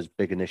as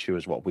big an issue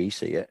as what we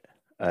see it.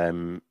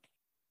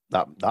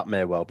 That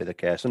may well be the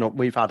case. And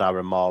we've had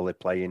Aaron Morley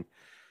playing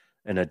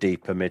in a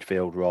deeper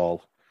midfield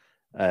role,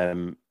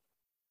 and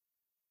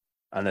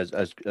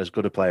as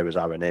good a player as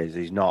Aaron is,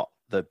 he's not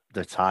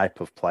the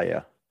type of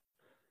player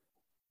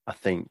I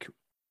think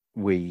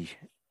we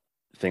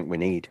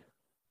need.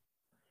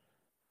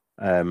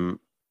 And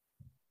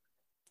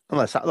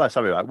let's have it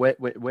right.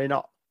 We're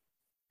not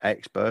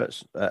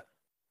experts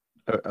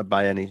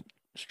by any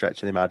stretch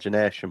of the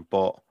imagination,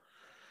 but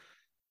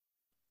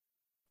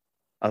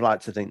I'd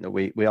like to think that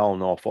we all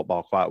know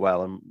football quite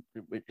well, and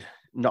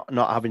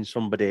not having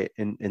somebody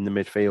in the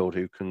midfield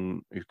who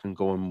can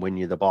go and win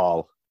you the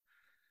ball,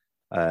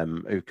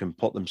 who can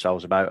put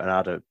themselves about and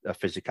add a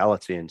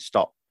physicality and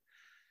stop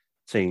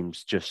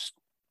teams just,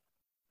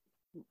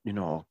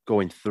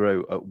 going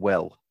through at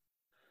will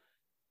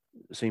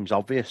seems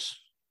obvious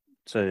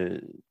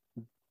to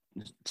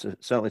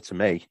certainly to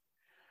me.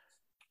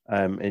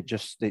 It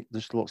just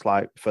looks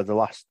like for the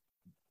last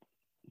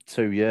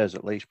 2 years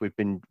at least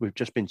we've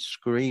just been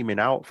screaming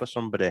out for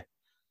somebody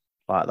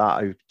like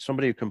that,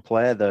 somebody who can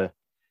play the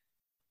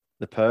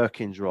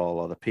Perkins role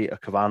or the Peter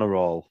Kavanagh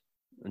role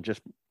and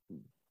just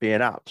be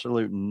an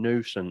absolute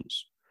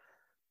nuisance.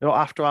 You don't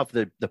have to have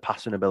the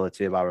passing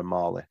ability of Aaron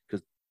Morley,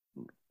 because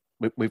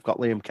we've got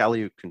Liam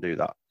Kelly who can do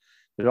that.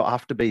 You don't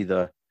have to be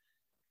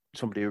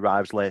somebody who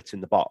arrives late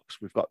in the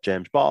box. We've got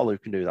James Ball who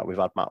can do that. We've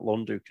had Matt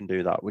Lund who can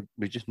do that.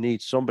 We just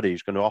need somebody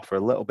who's going to offer a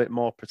little bit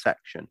more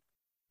protection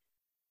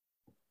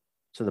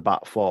to the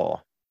back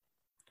four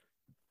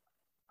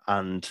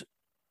and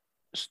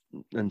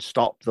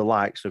stop the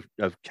likes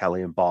of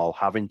Kelly and Ball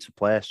having to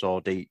play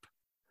so deep.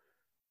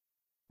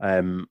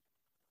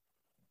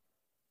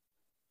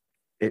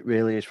 It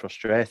really is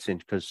frustrating,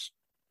 because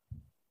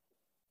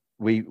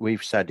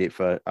we've said it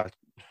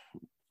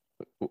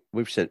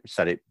we've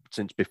said it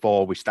since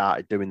before we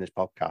started doing this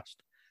podcast,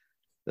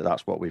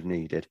 that's what we've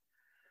needed,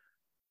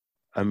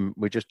 and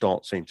we just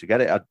don't seem to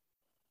get it.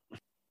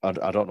 I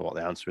don't know what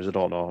the answer is. I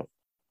don't know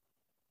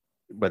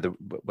whether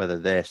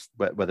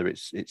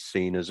it's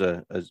seen as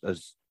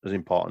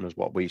important as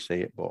what we see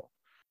it, but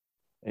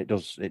it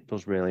does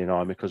really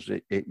annoy me, because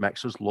it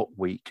makes us look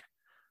weak.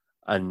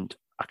 And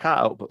I can't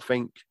help but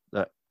think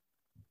that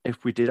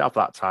if we did have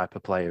that type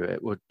of player,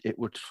 it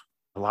would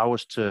allow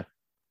us to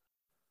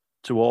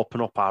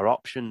open up our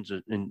options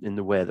in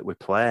the way that we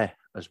play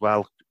as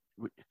well.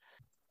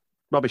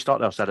 Robbie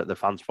Stockdale said at the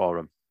fans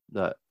forum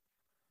that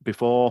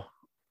before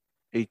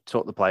he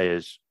took the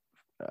players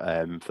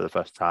for the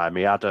first time,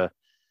 he had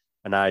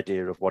an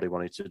idea of what he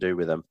wanted to do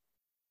with them,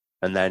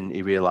 and then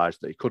he realised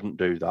that he couldn't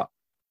do that.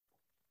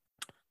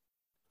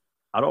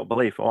 I don't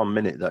believe for 1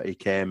 minute that he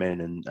came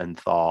in and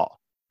thought,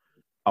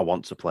 I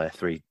want to play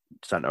 3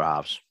 centre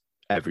halves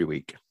every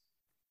week.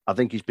 I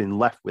think he's been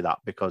left with that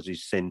because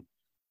he's seen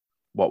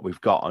what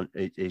we've got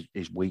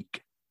is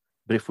weak.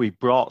 But if we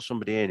brought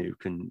somebody in who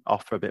can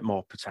offer a bit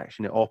more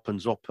protection, it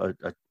opens up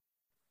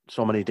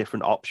so many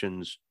different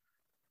options.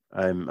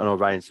 I know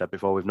Ryan said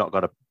before, we've not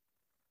got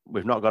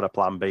a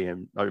plan B,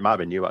 and or it might have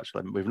been you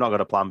actually. We've not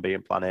got a plan B,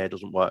 and plan A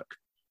doesn't work.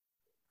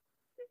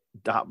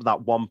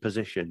 That one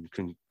position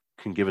can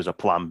give us a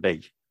plan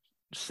B,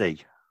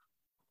 C,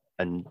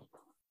 and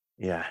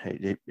yeah,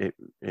 it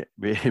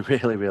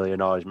really, really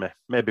annoys me.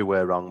 Maybe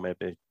we're wrong.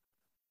 Maybe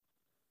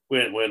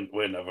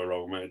we're never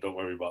wrong, mate. Don't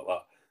worry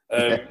about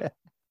that.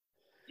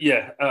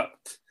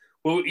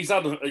 Well, he's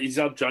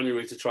had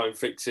January to try and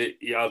fix it.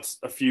 He had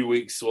a few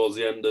weeks towards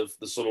the end of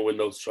the summer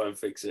window to try and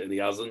fix it, and he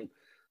hasn't.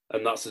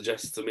 And that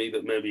suggests to me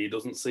that maybe he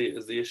doesn't see it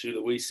as the issue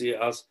that we see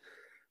it as.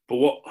 But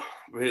what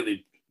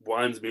really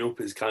winds me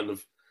up is kind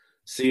of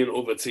seeing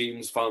other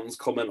teams' fans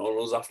comment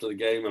on us after the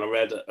game. And I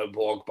read a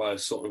blog by a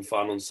Sutton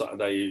fan on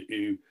Saturday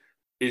who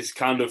is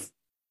kind of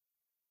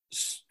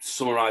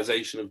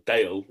summarisation of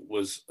Dale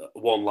was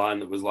one line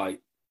that was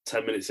like,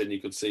 10 minutes in,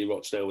 you could see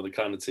Rochdale were the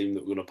kind of team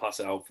that were going to pass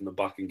it out from the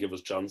back and give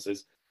us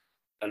chances.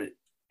 And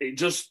it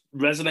just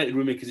resonated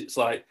with me, because it's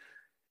like,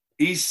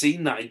 he's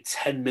seen that in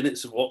 10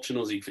 minutes of watching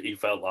us, he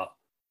felt that.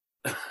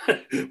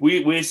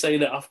 We're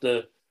saying it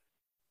after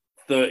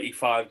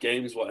 35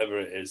 games, whatever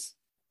it is.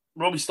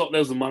 Robbie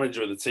Stockdale's the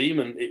manager of the team,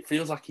 and it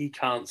feels like he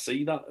can't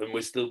see that, and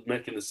we're still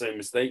making the same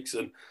mistakes.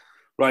 And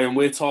Ryan,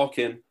 we're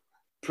talking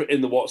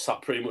in the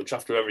WhatsApp pretty much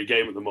after every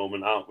game at the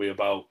moment, aren't we,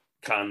 about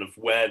kind of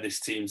where this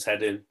team's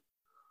heading,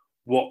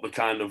 what the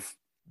kind of,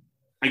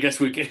 I guess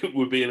we're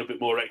being a bit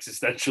more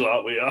existential,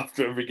 aren't we,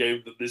 after every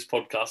game than this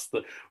podcast,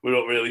 that we're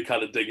not really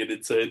kind of digging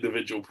into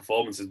individual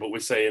performances, but we're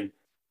saying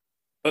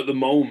at the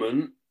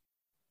moment,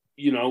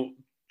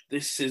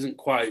 this isn't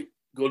quite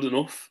good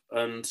enough.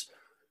 And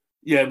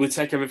yeah, we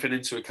take everything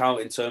into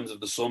account in terms of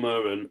the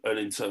summer and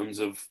in terms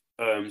of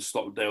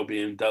Stockdale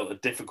being dealt a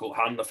difficult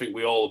hand. I think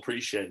we all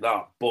appreciate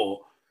that. But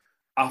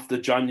after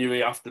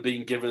January, after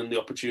being given the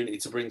opportunity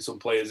to bring some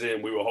players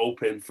in, we were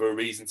hoping for a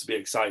reason to be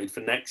excited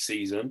for next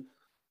season.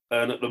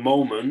 And at the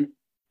moment,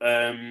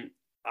 I'm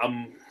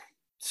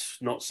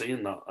not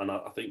seeing that. And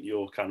I think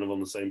you're kind of on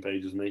the same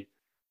page as me.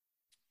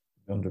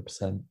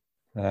 100%.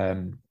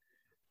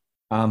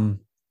 I'm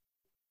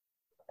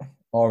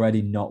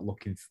already not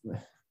looking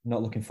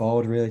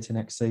forward really to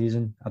next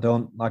season.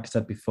 Like I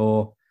said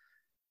before,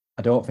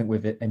 I don't think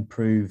we've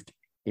improved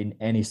in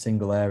any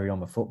single area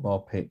on the football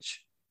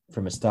pitch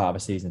from the start of a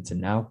season to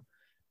now,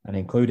 and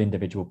include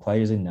individual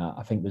players in that.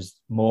 I think there's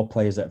more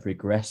players that have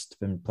regressed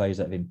than players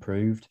that have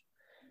improved.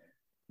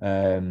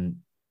 You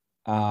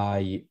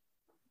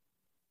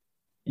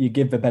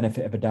give the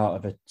benefit of a doubt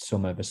of a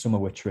summer. The summer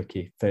were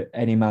tricky. For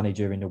any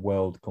manager in the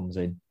world comes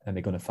in and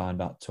they're going to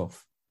find that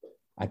tough.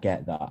 I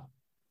get that.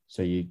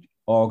 So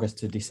August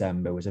to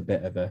December was a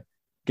bit of a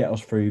get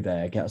us through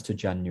there, get us to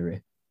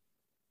January,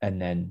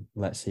 and then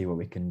let's see what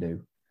we can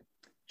do.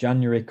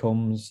 January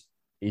comes,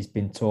 he's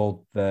been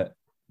told that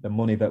the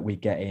money that we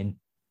get in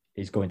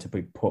is going to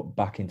be put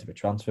back into the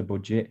transfer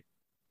budget.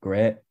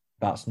 Great.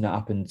 That's not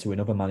happened to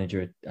another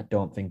manager. I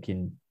don't think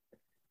I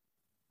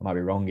might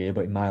be wrong here,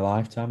 but in my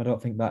lifetime, I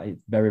don't think that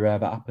it's very rare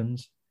that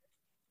happens.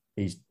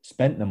 He's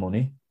spent the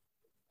money,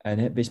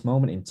 and at this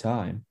moment in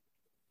time,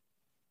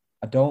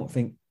 I don't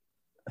think,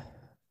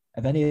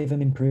 have any of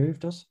them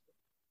improved us?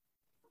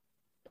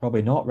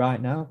 Probably not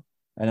right now.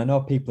 And I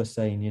know people are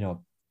saying,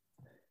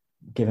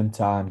 give him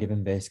time, give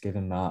him this, give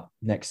him that.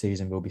 Next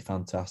season will be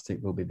fantastic,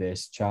 will be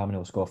this. Charman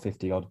will score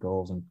 50 odd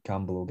goals and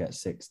Campbell will get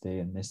 60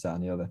 and this, that,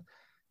 and the other.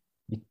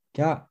 You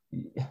can't.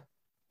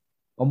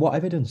 On what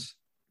evidence?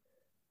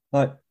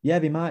 Like, yeah,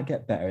 they might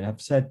get better. And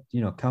I've said,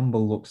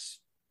 Campbell looks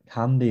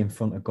handy in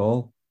front of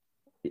goal.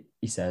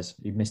 He says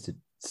he missed a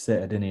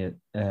sitter, didn't he?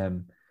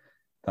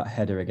 That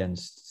header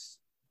against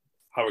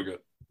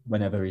Harrogate.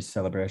 Whenever his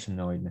celebration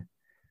annoyed me.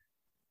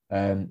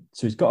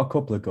 So he's got a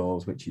couple of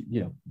goals, which,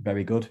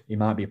 very good. He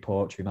might be a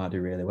poacher, he might do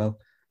really well.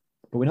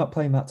 But we're not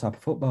playing that type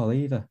of football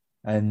either.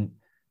 And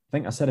I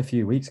think I said a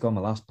few weeks ago on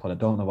my last pod, I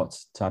don't know what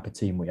type of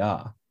team we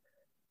are.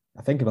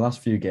 I think in the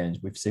last few games,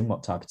 we've seen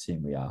what type of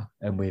team we are.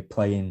 And we're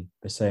playing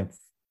the same,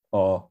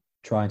 or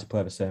trying to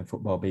play the same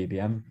football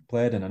BBM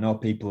played. And I know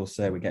people will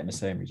say we're getting the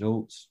same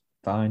results.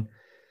 Fine.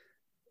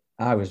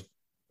 I was,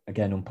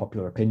 again,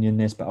 unpopular opinion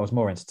this, but I was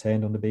more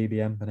entertained on the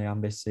BBM than I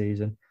am this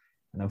season.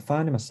 And I'm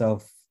finding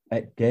myself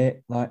at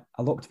gate, like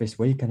I looked this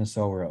week and I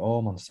saw we're at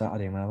home on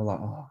Saturday and I was like,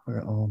 oh, we're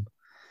at home.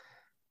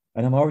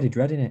 And I'm already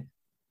dreading it.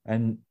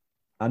 And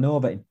I know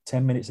that in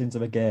 10 minutes into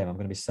the game, I'm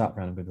going to be sat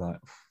around and be like,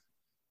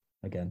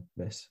 again,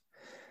 this.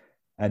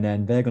 And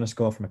then they're going to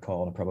score from a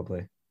corner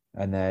probably.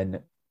 And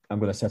then I'm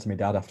going to say to my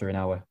dad after an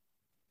hour,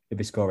 if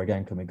they score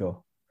again, can we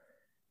go?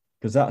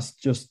 Because that's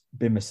just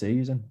been my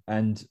season.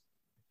 And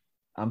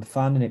I'm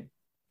finding it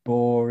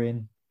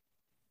boring.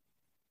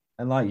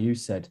 And like you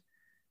said,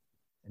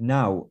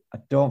 now, I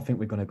don't think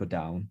we're going to go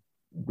down.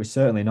 We're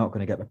certainly not going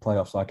to get the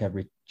playoffs like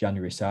every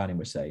January signing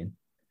we're saying.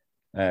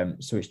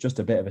 So it's just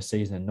a bit of a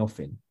season of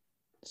nothing.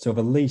 So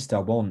the least I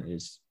want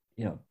is,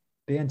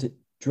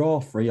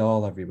 draw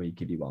 3-3 every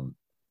week if you want.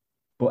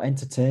 But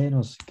entertain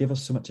us, give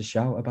us something to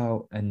shout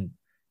about. And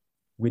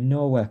we're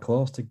nowhere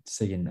close to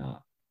seeing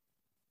that.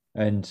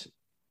 And,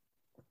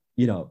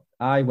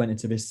 I went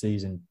into this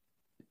season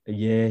a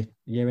year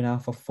and a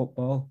half of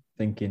football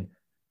thinking,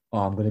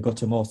 I'm going to go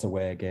to most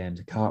away games.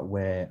 I can't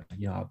wait.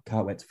 I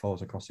can't wait to follow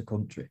us across the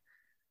country.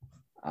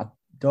 I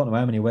don't know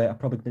how many ways.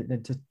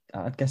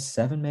 I'd guess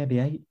 7, maybe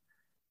 8.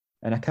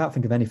 And I can't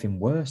think of anything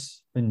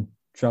worse than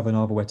travelling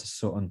all the way to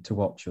Sutton to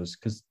watch us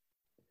because,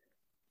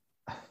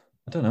 I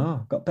don't know,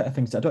 I've got better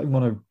things. I don't even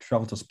want to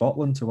travel to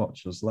Scotland to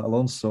watch us, let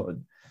alone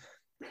Sutton.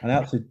 And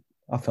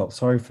I felt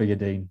sorry for you,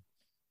 Dean.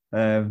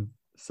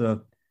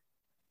 So,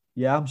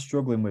 yeah, I'm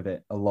struggling with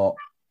it a lot.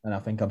 And I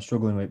think I'm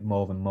struggling with it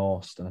more than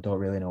most. And I don't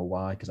really know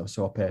why, because I was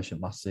so patient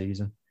last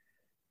season.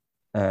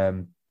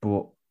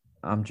 But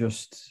I'm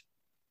just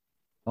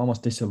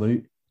almost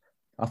disillusioned.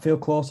 I feel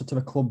closer to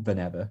the club than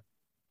ever,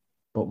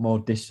 but more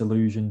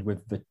disillusioned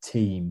with the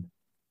team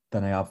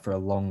than I have for a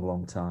long,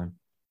 long time.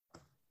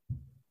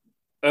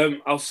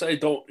 I'll say,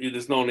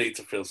 there's no need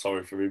to feel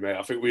sorry for me, mate.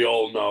 I think we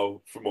all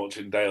know from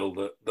watching Dale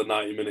that the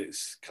 90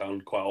 minutes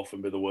can quite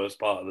often be the worst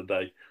part of the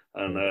day.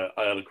 And I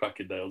had a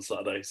cracking day on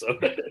Saturday. So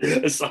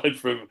aside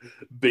from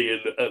being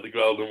at the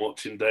ground and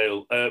watching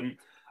Dale,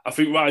 I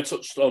think Ryan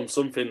touched on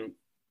something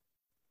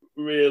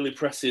really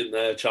prescient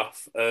there,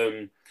 Chaff,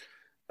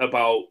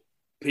 about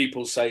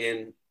people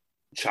saying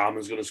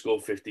Charman's going to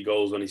score 50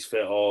 goals when he's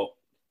fit, or,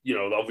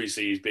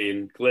 obviously he's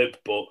being glib,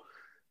 but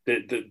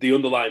the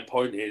underlying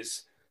point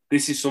is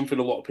this is something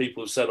a lot of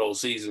people have said all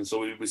season. So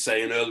we were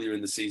saying earlier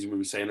in the season,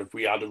 if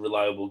we had a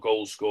reliable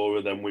goal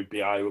scorer, then we'd be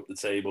higher up the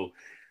table.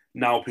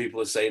 Now people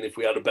are saying if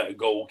we had a better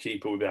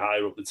goalkeeper, we'd be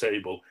higher up the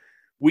table.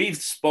 We've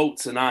spoke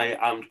tonight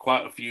and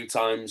quite a few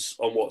times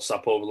on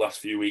WhatsApp over the last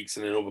few weeks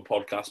and in other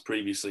podcasts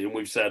previously, and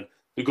we've said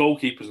the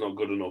goalkeeper's not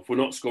good enough. We're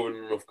not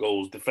scoring enough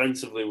goals.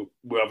 Defensively,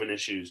 we're having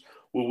issues.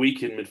 We're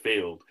weak in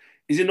midfield.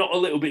 Is it not a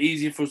little bit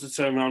easier for us to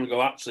turn around and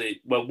go, actually,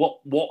 well,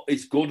 what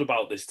is good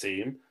about this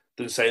team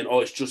than saying,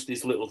 it's just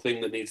this little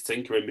thing that needs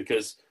tinkering?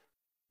 Because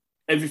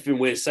everything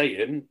we're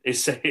saying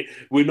is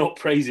we're not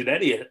praising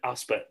any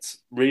aspects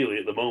really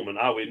at the moment,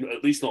 are we?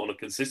 At least not on a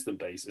consistent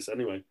basis,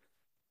 anyway.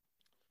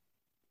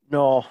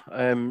 No,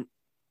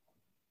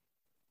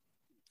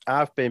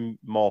 I've been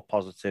more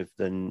positive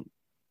than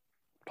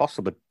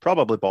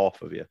probably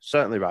both of you.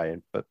 Certainly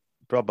Ryan, but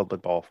probably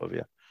both of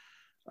you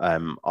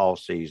all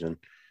season.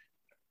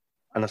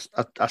 And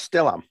I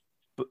still am.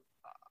 But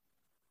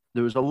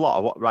there was a lot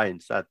of what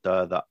Ryan said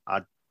there that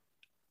I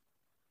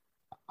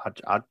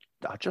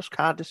just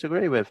can't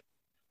disagree with.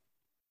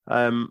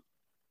 And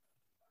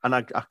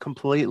I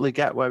completely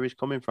get where he's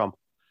coming from.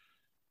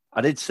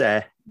 I did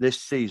say this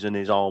season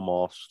is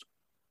almost,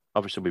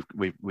 obviously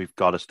we've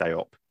got to stay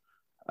up.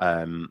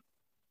 And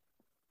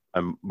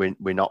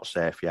we're not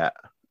safe yet.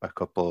 A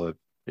couple of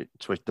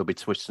there'll be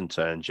twists and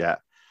turns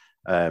yet.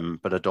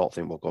 But I don't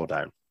think we'll go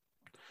down.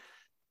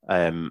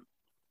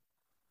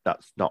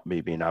 That's not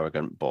me being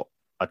arrogant, but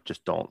I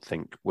just don't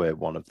think we're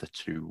one of the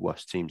two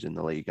worst teams in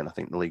the league, and I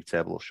think the league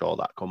table will show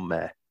that come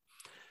May.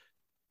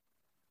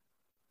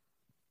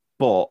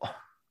 But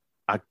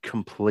I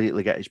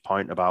completely get his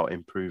point about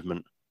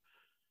improvement,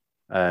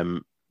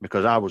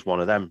 because I was one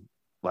of them.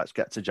 Let's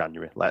get to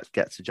January.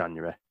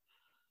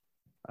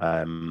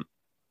 And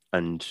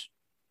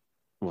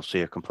we'll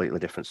see a completely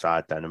different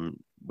side then. And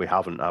we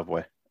haven't, have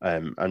we?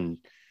 And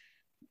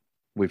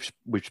we've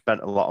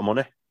spent a lot of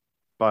money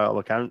by all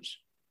accounts.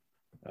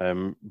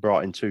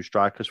 Brought in 2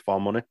 strikers for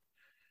money,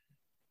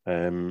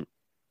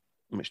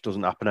 which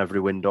doesn't happen every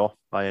window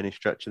by any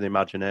stretch of the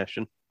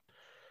imagination.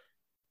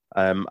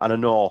 And I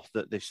know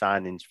that the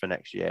signings for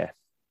next year,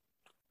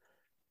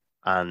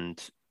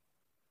 and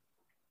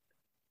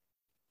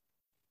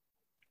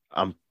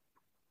I'm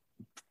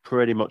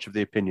pretty much of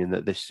the opinion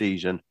that this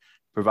season,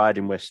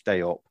 providing we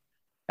stay up,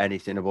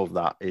 anything above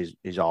that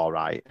is all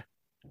right.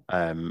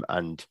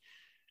 And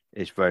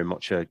it's very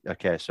much a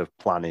case of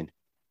planning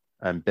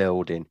and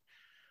building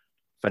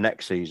for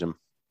next season.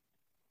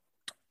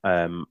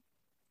 I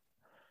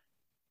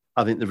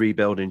think the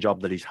rebuilding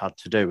job that he's had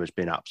to do has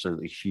been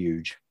absolutely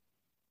huge.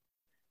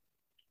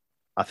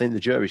 I think the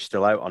jury's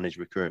still out on his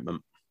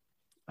recruitment.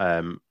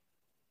 I'm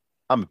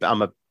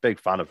a big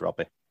fan of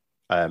Robbie.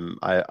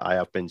 I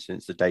have been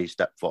since the day he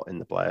stepped foot in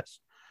the place.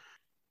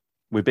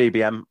 With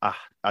BBM, I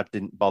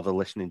didn't bother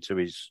listening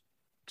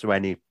to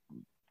any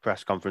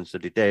press conference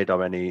that he did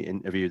or any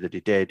interview that he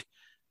did,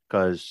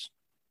 because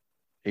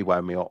he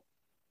wound me up.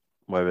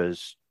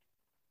 Whereas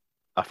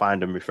I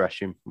find him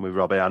refreshing with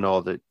Robbie. I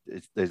know that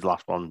his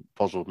last one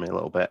puzzled me a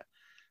little bit,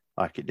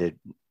 like it did,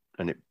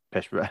 and it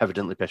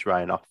evidently pissed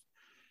Ryan off.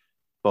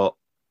 But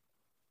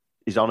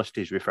his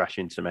honesty is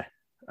refreshing to me.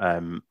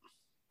 And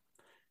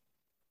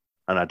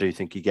I do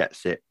think he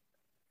gets it.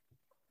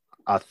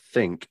 I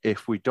think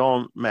if we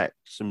don't make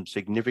some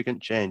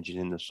significant changes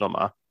in the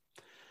summer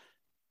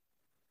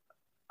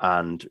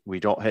and we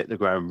don't hit the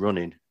ground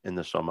running in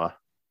the summer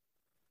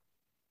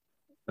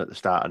at the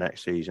start of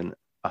next season,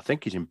 I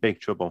think he's in big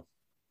trouble,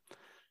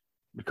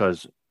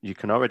 because you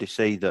can already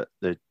see that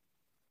the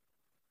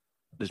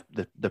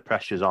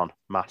pressure's on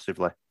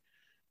massively.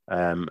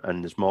 And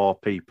there's more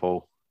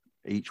people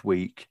each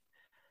week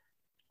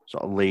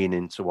sort of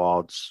leaning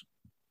towards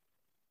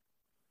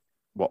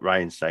what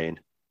Ryan's saying.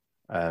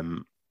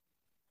 And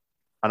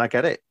I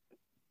get it.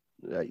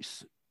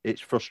 It's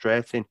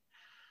frustrating.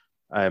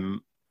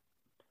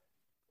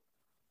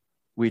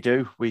 We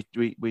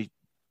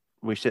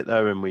sit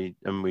there and we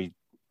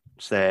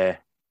say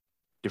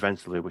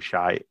defensively we're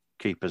shite,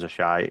 keepers are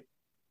shite,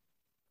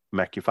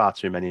 making far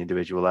too many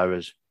individual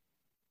errors.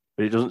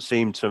 But it doesn't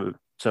seem to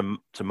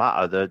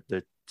matter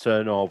the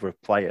turnover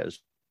of players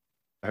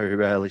who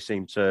rarely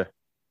seem to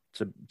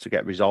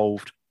get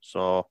resolved.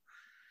 So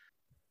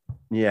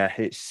yeah,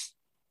 it's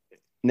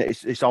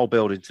all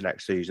building to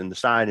next season. The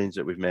signings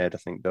that we've made, I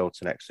think, build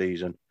to next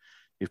season.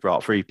 You've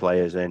brought 3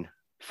 players in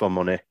for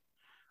money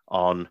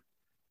on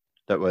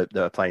that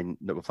were playing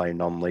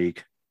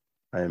non-league.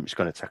 It's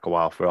going to take a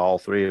while for all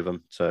 3 of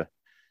them to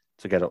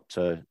get up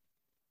to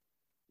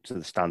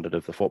the standard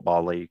of the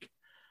Football League,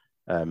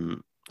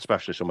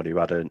 especially somebody who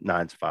had a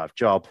 9-to-5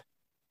 job.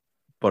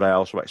 But I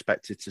also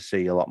expected to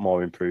see a lot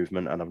more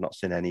improvement, and I've not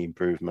seen any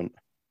improvement.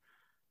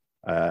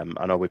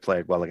 I know we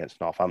played well against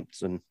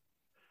Northampton,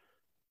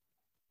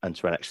 and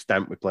to an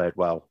extent we played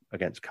well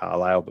against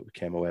Carlisle, but we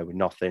came away with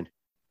nothing.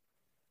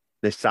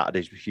 This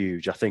Saturday's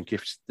huge. I think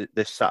if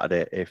this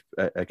Saturday,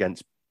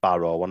 against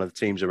Barrow, one of the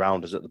teams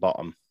around us at the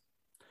bottom,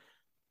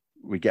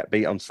 we get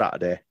beat on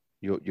Saturday,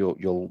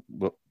 you'll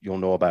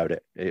know about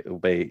it.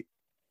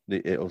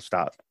 It'll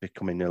start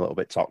becoming a little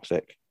bit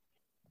toxic.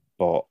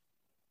 But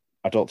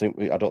I don't think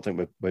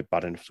we're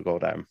bad enough to go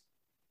down.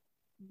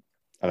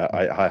 And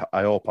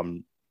I hope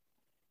I'm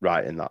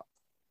right in that.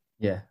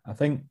 Yeah, I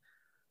think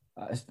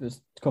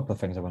there's a couple of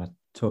things I want to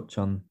touch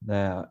on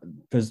there.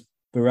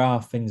 There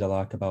are things I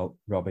like about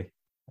Robbie.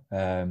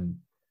 I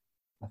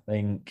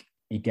think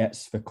he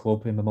gets the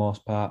club in the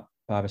most part,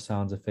 by the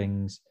sounds of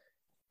things.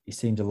 He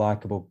seems a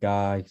likeable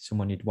guy,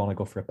 someone you'd want to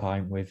go for a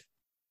pint with.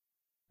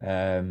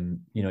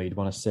 You'd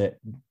want to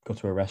go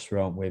to a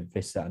restaurant with,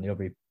 this, that, and the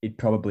other. He'd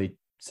probably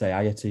say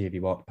hi to you if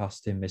you walked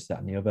past him, this, that,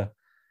 and the other.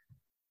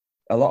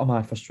 A lot of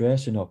my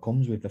frustration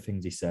comes with the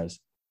things he says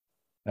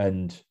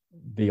and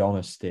the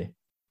honesty,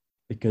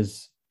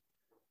 because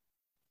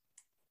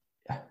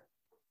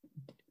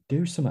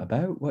do something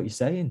about what you're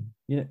saying.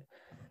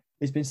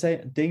 He's been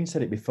saying, Dean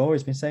said it before,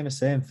 he's been saying the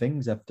same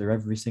things after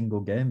every single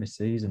game this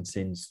season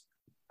since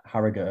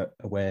Harrogate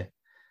away.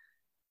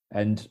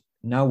 And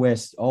now we're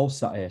all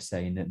sat here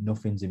saying that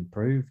nothing's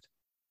improved.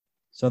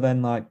 So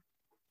then,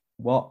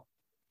 what's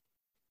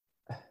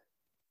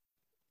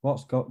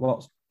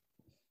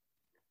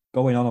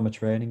going on the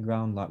training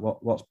ground?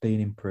 What's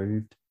being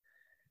improved?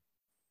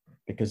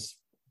 Because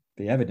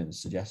the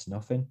evidence suggests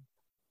nothing.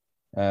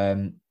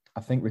 I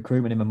think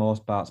recruitment in the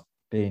most part's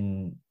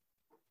been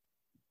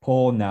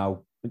poor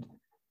now.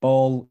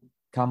 Ball,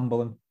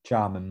 Campbell and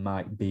Charman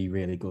might be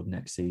really good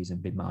next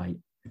season. They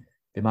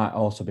might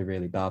also be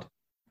really bad.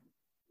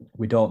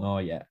 We don't know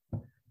yet.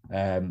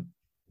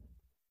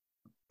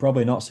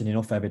 Probably not seen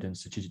enough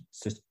evidence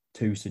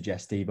to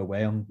suggest either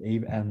way on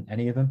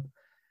any of them.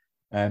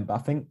 But I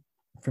think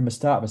from the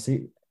start of the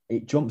season,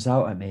 it jumps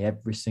out at me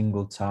every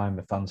single time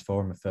the fans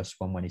forum, the first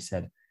one, when he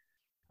said,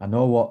 I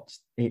know what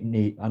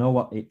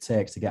it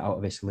takes to get out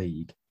of this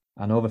league.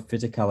 I know the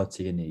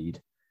physicality you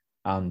need,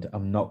 and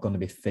I'm not going to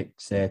be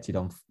fixated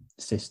on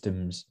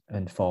systems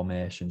and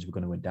formations. We're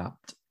going to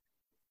adapt.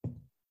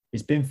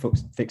 He's been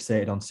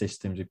fixated on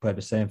systems. We've played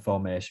the same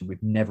formation.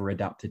 We've never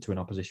adapted to an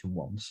opposition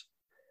once.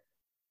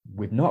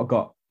 We've not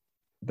got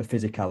the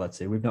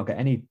physicality. We've not got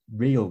any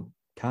real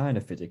kind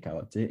of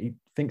physicality. He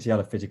thinks he had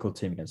a physical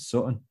team against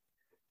Sutton,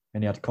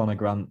 and he had Conor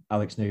Grant,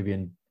 Alex Newby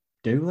and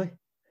Dooley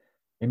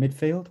in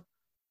midfield.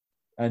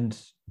 And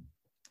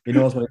he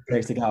knows what it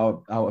takes to get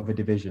out of a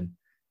division.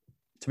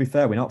 To be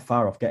fair, we're not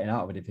far off getting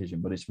out of a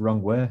division, but it's the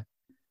wrong way.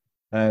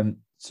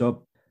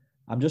 So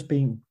I'm just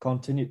being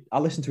continued. I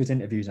listen to his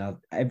interviews now.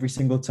 Every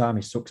single time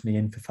he sucks me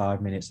in for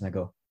 5 minutes and I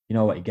go, you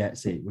know what, he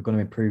gets it. We're going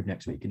to improve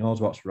next week. He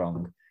knows what's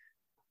wrong.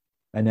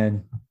 And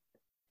then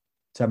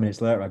 10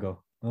 minutes later, I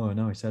go, oh,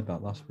 no, he said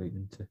that last week,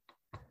 didn't he?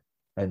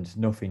 And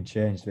nothing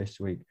changed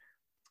this week.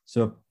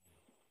 So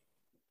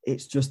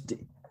it's just,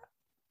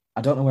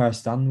 I don't know where I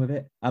stand with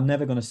it. I'm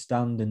never going to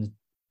stand and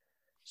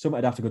something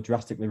would have to go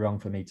drastically wrong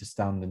for me to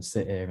stand and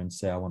sit here and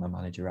say I want a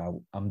manager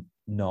out. I'm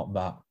not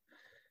that.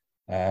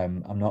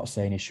 I'm not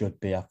saying he should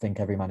be. I think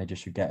every manager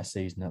should get a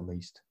season at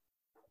least.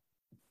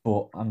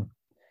 But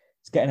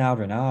it's getting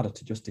harder and harder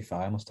to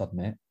justify, I must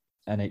admit.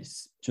 And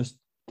it's just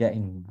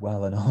getting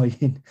well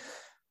annoying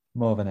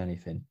more than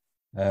anything.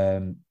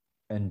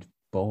 And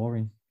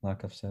boring,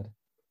 like I've said.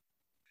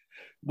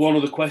 One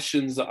of the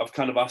questions that I've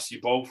kind of asked you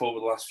both over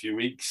the last few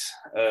weeks,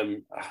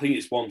 I think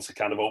it's one to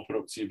kind of open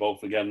up to you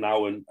both again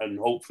now, and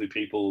hopefully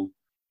people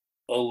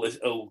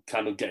will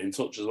kind of get in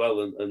touch as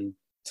well and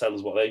tell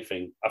us what they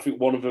think. I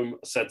think one of them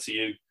said to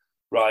you,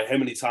 right, how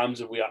many times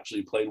have we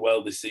actually played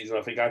well this season?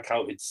 I think I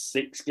counted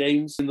 6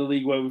 games in the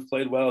league where we've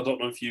played well. I don't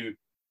know if you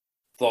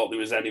thought there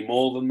was any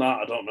more than that.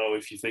 I don't know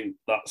if you think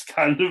that's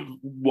kind of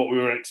what we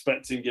were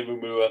expecting,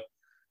 given we were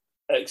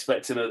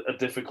expecting a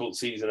difficult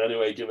season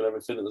anyway, given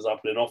everything that was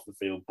happening off the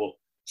field. But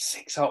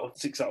 6 out of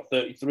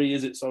 33,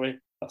 is it? Sorry,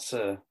 that's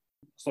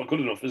not good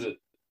enough, is it?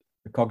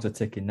 The cogs are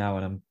ticking now,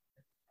 and I'm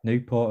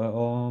Newport at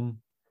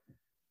home.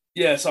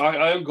 Yeah, so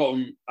I haven't got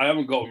them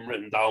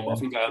written down, but I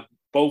think I had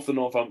both the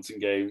Northampton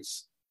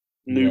games,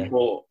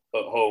 Newport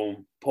at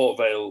home, Port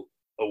Vale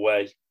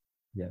away.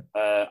 Yeah,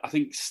 I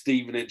think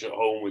Stevenage at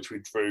home, which we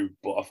drew,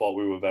 but I thought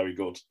we were very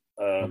good.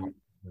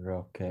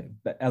 Okay,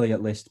 but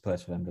Elliot List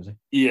plays for them, does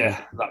he?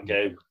 Yeah, that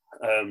game.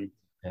 And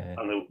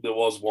there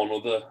was one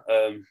other.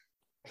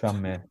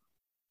 Tranmere.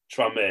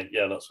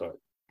 Yeah, that's right.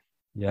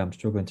 Yeah, I'm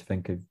struggling to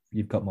think of.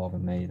 You've got more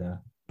than me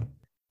there.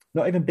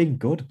 Not even been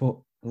good, but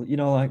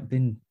like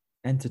been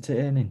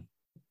entertaining.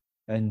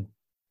 And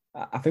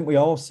I think we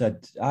all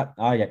said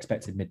I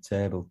expected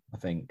mid-table. I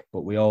think,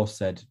 but we all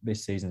said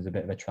this season is a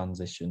bit of a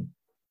transition.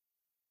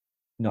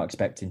 Not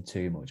expecting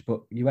too much,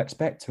 but you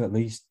expect to at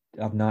least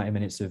have 90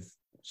 minutes of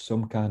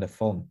some kind of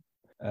fun.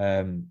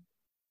 And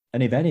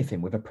if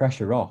anything, with the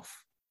pressure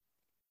off,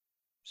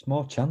 it's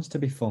more chance to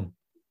be fun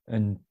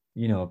and,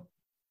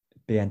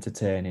 be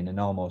entertaining and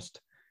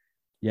almost,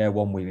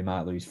 1 week we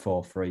might lose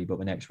 4-3, but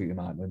the next week we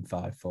might win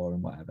 5-4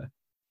 and whatever.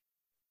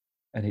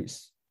 And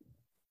it's,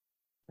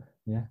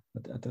 I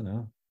don't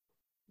know.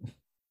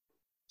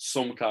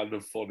 Some kind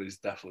of fun is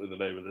definitely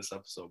the name of this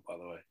episode, by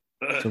the way.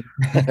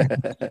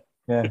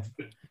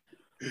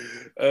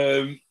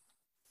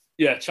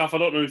 Yeah. Chaff, I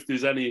don't know if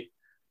there's any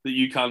that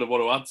you kind of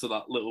want to add to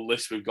that little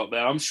list we've got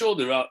there. I'm sure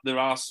there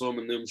are some,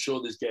 and I'm sure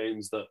there's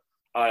games that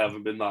I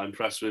haven't been that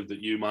impressed with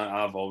that you might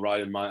have or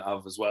Ryan might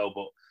have as well.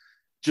 But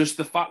just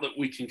the fact that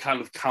we can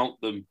kind of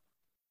count them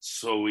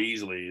so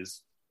easily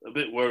is a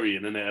bit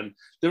worrying, isn't it? And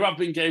there have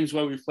been games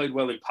where we've played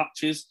well in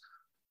patches,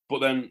 but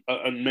then,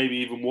 and maybe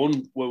even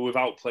one where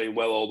without playing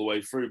well all the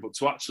way through, but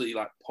to actually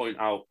point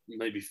out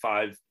maybe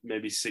 5,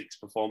 maybe 6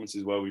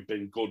 performances where we've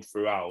been good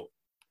throughout,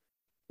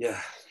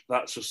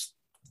 that just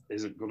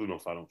isn't good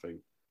enough, I don't think.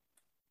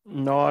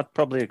 No, I'd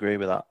probably agree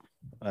with that.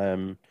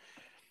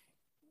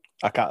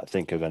 I can't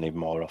think of any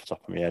more off the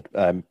top of my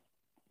head.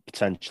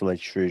 Potentially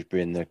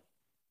Shrewsbury in the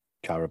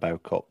Carabao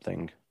Cup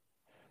thing.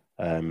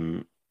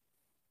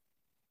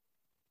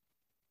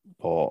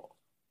 But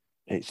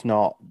it's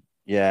not,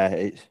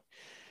 it's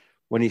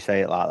when you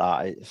say it like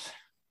that,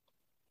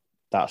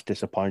 that's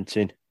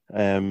disappointing.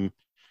 But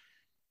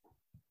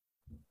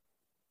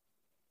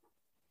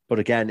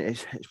again,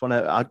 it's one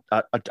of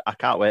I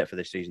can't wait for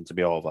this season to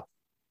be over,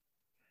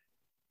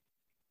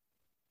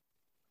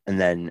 and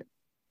then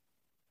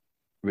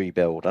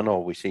rebuild. I know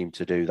we seem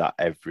to do that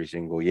every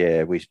single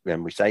year. We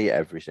say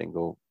it we seem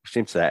to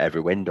say it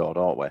every window,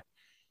 don't we?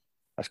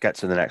 Let's get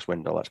to the next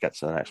window. Let's get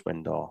to the next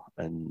window.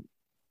 And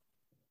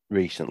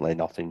recently,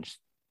 nothing's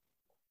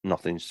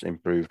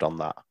improved on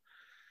that.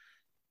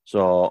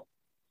 So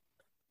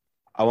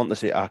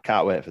I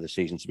can't wait for the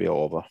season to be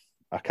over.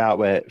 I can't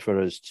wait for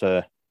us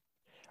to.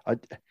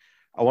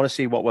 I want to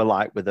see what we're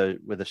like with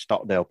a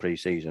Stockdale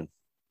pre-season,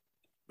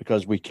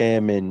 because we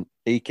came in.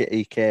 He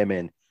came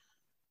in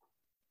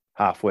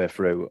halfway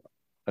through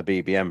a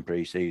BBM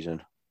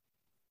pre-season,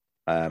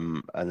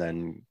 and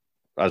then,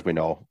 as we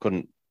know,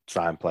 couldn't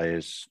sign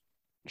players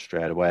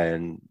straight away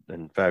and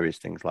various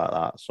things like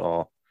that.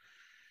 So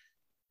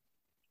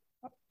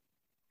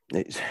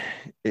it's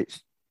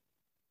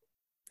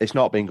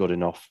not been good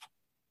enough.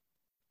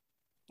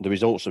 The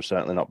results have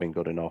certainly not been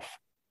good enough.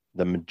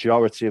 The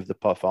majority of the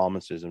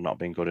performances have not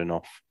been good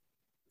enough.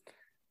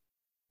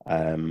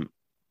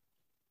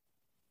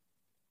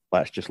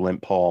 Let's just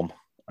limp home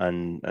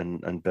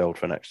and build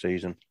for next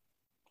season.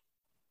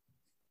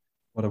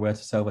 What a way to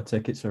sell the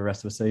tickets for the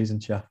rest of the season,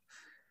 chap.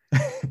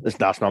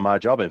 That's not my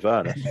job, in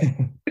fairness.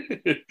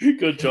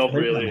 Good job,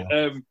 really.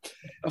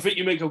 I think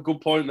you make a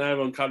good point there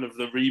on kind of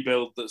the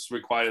rebuild that's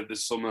required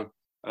this summer.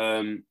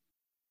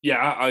 Yeah,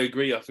 I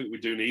agree. I think we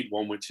do need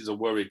one, which is a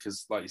worry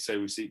because, like you say,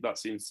 we see that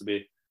seems to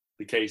be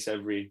the case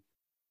every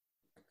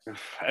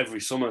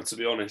summer, to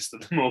be honest,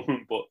 at the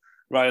moment. But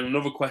Ryan,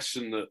 another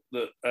question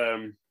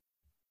that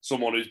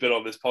someone who's been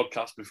on this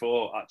podcast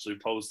before actually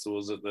posed to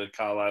us at the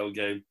Carlisle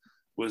game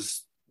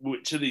was,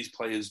 which of these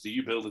players do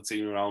you build a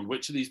team around?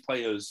 Which of these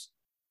players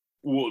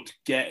would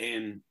get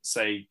in,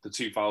 say, the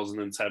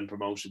 2010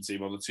 promotion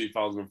team or the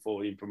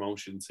 2014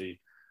 promotion team?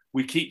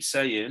 We keep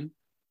saying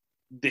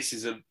this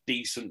is a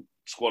decent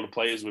squad of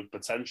players with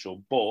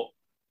potential, but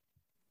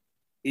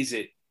is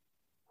it?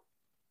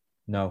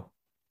 No.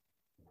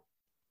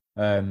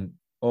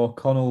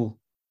 O'Connell,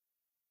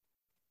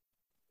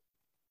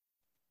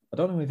 I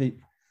don't know if he,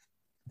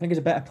 I think he's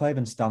a better player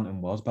than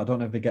Stanton was, but I don't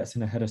know if he gets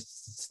in ahead of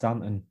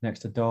Stanton next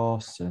to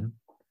Dawson.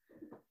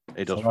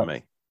 He does for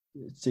me.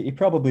 He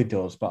probably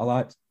does, but I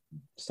liked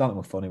Stanton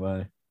was funny,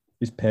 weren't he?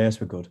 His pace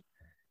were good.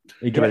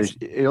 He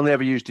only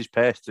ever used his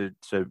pace to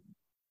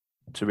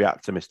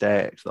react to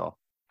mistakes, though.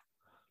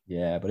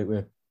 Yeah, but it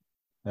was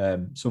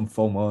some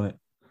fun, wasn't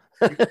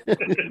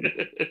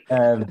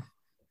it?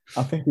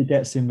 I think he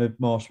gets in the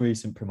most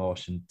recent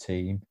promotion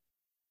team.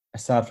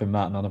 Aside from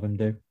that, none of them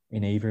do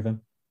in either of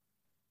them.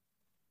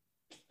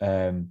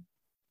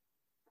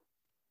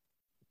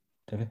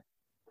 Do they?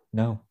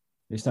 No,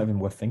 it's not even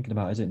worth thinking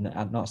about, is it?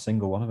 Not a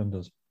single one of them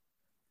does.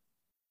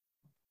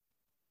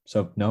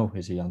 So no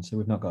is the answer.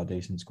 We've not got a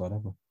decent squad,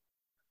 have we?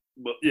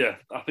 But yeah,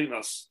 I think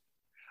that's.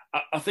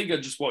 I think I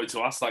just wanted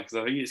to ask that because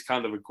I think it's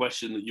kind of a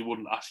question that you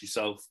wouldn't ask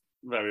yourself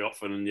very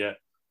often, and yet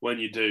when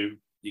you do,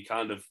 you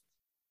kind of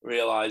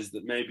realise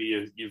that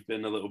maybe you've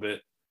been a little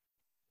bit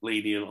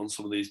lenient on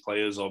some of these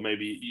players, or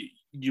maybe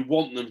you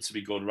want them to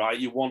be good, right?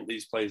 You want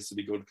these players to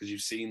be good because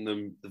you've seen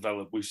them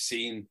develop. We've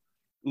seen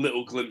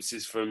little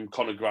glimpses from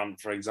Conor Grant,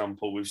 for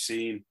example. We've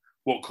seen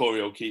what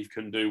Corey O'Keefe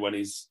can do when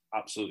he's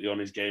absolutely on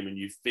his game, and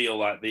you feel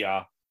like they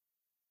are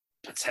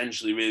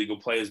potentially really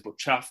good players, but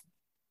Chaff,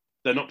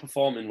 they're not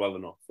performing well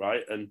enough,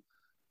 right? And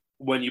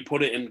when you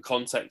put it in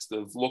context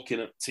of looking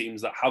at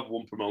teams that have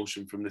won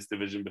promotion from this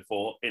division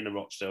before in a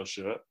Rochdale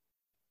shirt,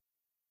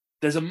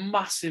 there's a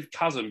massive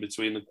chasm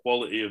between the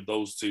quality of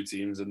those two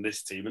teams and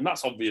this team. And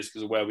that's obvious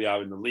because of where we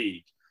are in the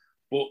league.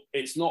 But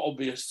it's not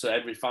obvious to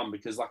every fan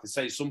because, like I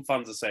say, some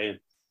fans are saying,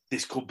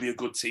 this could be a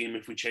good team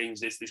if we change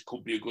this. This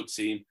could be a good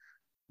team.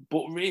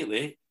 But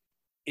really,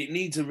 it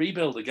needs a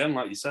rebuild again,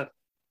 like you said.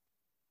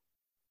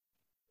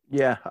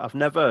 Yeah, I've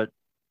never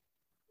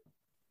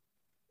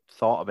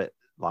thought of it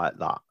like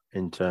that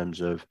in terms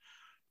of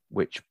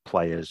which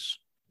players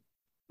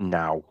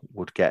now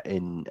would get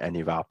in any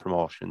of our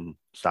promotion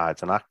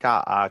sides. And I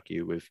can't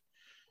argue with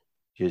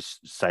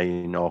just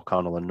saying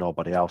O'Connell and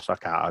nobody else. I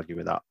can't argue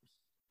with that.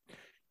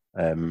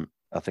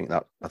 I think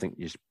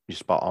you're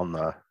spot on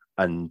there.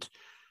 And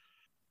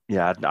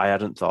yeah, I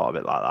hadn't thought of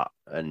it like that.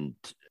 And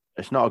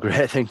it's not a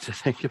great thing to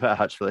think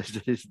about, actually.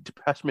 It's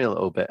depressed me a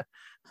little bit.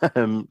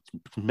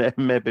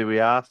 Maybe we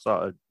are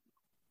sort of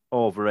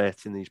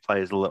overrating these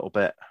players a little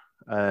bit.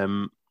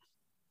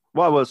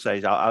 What I will say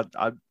is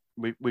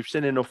we've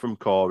seen enough from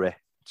Corey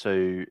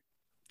to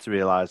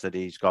realise that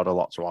he's got a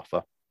lot to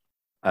offer.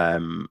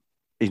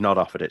 He's not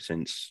offered it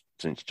since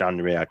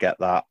January. I get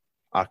that.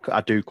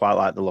 I do quite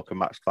like the look of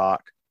Max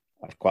Clark.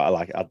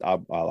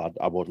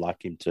 I would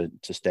like him to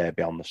stay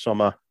beyond the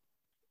summer.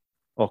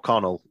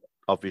 O'Connell,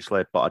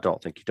 obviously, but I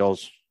don't think he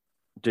does.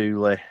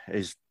 Dooley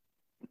is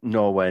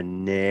nowhere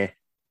near.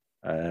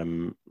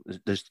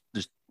 There's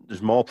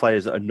more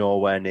players that are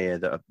nowhere near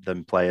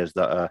than players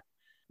that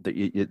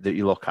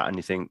you look at and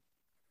you think,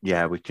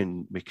 yeah, we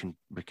can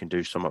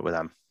do something with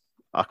them.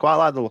 I quite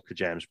like the look of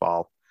James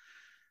Ball.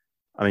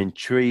 I'm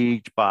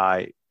intrigued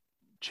by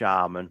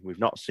Charman. We've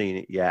not seen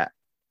it yet.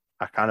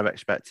 I kind of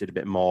expected a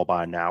bit more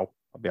by now,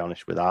 I'll be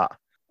honest with that.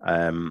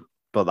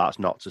 But that's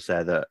not to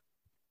say that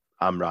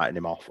I'm writing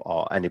him off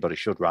or anybody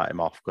should write him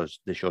off because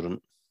they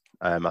shouldn't.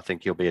 I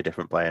think he'll be a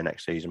different player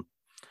next season.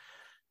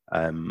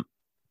 And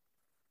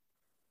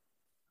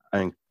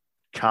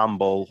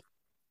Campbell,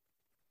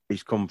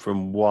 he's come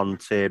from one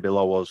tier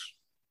below us.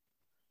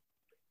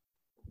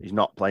 He's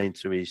not playing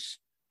to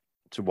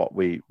what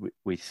we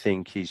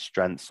think his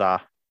strengths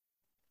are.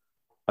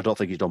 I don't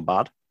think he's done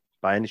bad,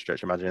 by any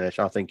stretch of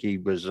imagination. I think he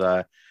was.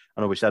 I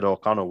know we said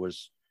O'Connor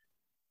was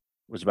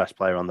the best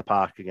player on the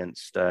park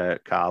against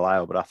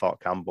Carlisle, but I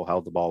thought Campbell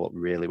held the ball up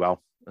really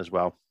well as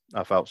well.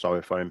 I felt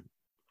sorry for him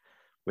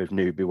with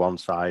Newby one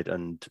side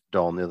and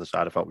Dawn the other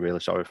side. I felt really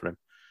sorry for him.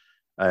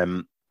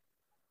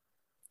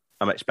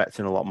 I'm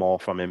expecting a lot more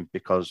from him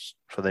because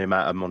for the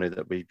amount of money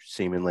that we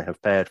seemingly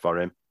have paid for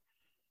him,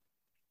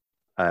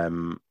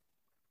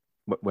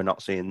 we're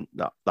not seeing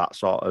that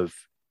sort of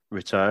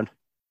return.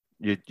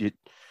 You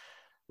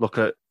look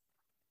at,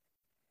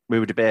 we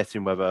were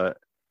debating whether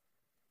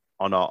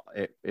or not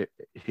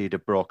he'd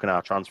have broken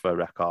our transfer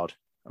record.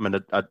 I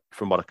mean,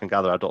 from what I can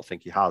gather, I don't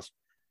think he has.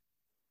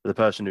 But the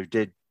person who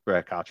did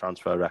break our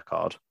transfer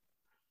record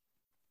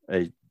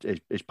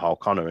is Paul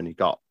Connor, and he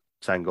got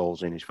 10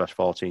 goals in his first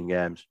 14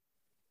 games.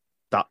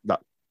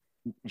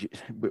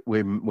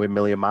 We're a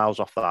million miles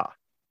off that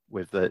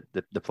with the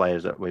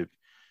players that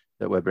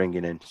we're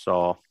bringing in.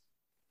 So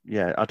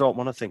yeah, I don't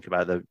want to think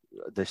about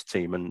this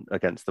team and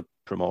against the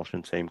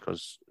promotion team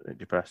because it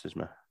depresses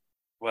me.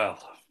 Well,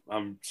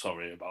 I'm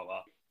sorry about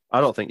that.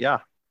 I don't think, yeah.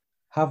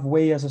 Have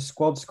we as a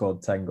squad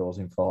scored 10 goals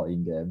in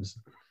 14 games?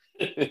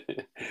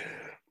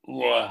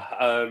 Well,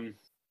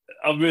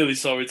 I'm really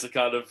sorry to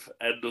kind of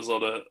end us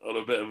on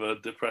a bit of a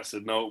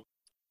depressing note.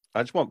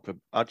 I just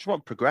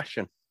want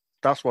progression.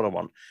 That's what I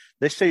want.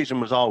 This season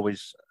was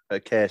always a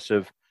case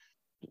of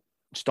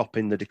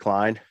stopping the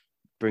decline,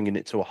 bringing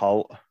it to a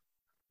halt,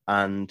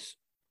 and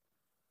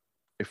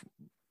if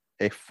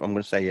I'm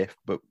going to say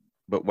but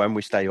when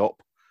we stay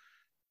up,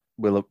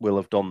 we'll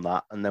have done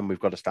that, and then we've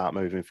got to start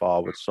moving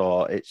forward.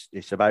 So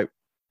it's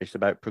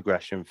about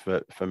progression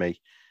for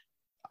me.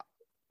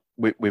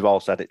 We've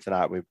all said it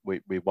tonight.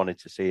 We wanted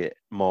to see it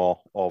more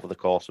over the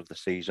course of the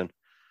season.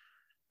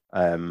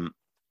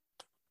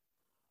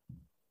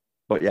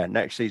 But yeah,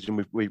 next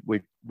season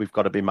we've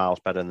got to be miles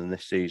better than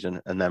this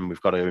season, and then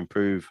we've got to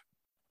improve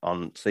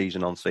on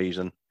season.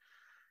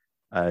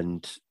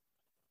 And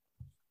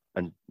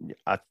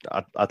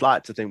I'd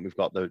like to think we've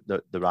got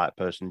the right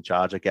person in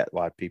charge. I get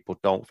why people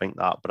don't think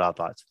that, but I'd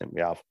like to think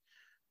we have.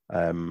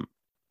 And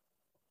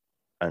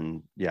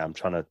yeah, I'm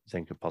trying to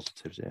think of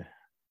positives here.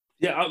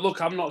 Yeah,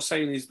 look, I'm not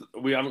saying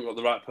we haven't got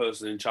the right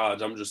person in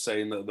charge. I'm just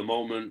saying that at the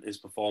moment his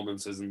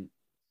performance isn't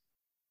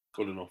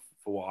good enough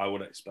for what I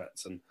would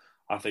expect, and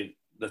I think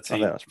the team. I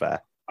think that's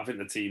fair. I think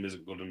the team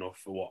isn't good enough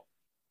for what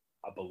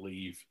I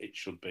believe it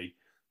should be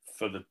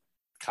for the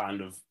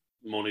kind of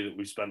money that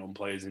we spent on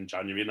players in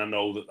January. And I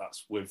know that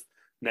that's with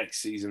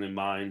next season in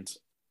mind,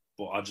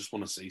 but I just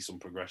want to see some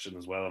progression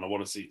as well. And I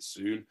want to see it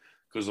soon,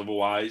 because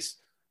otherwise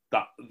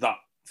that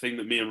thing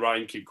that me and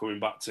Ryan keep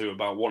coming back to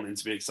about wanting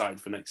to be excited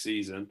for next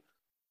season,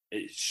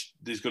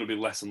 there's going to be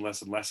less and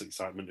less and less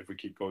excitement if we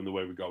keep going the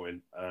way we're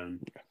going.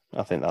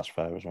 I think that's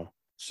fair as well.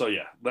 So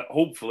yeah,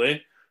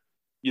 hopefully,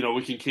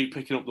 we can keep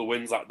picking up the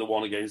wins like the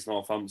one against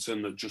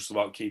Northampton that just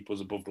about keep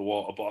us above the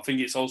water. But I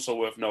think it's also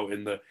worth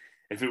noting that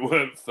if it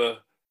weren't for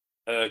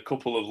a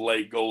couple of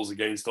late goals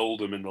against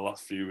Oldham in the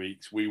last few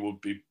weeks, we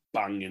would be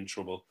bang in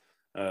trouble.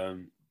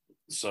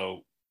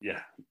 So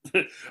yeah,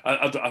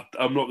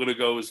 I'm not going to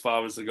go as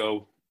far as to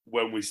go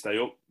when we stay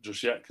up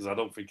just yet, because I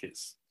don't think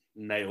it's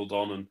nailed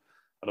on, and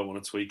I don't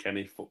want to tweak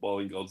any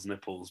footballing god's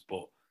nipples.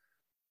 But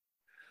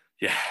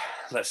yeah,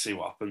 let's see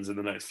what happens in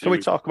the next few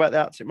weeks. Can we talk about the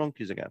Arctic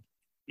Monkeys again?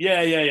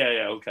 Yeah.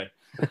 Okay.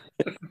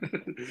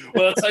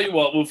 Well, I'll tell you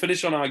what. We'll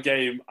finish on our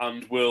game,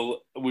 and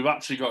we've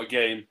actually got a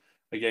game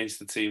against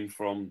the team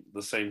from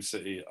the same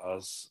city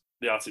as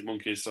the Arctic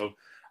Monkeys. So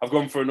I've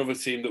gone for another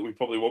team that we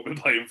probably won't be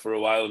playing for a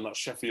while, and that's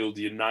Sheffield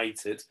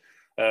United.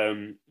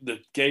 The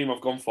game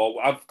I've gone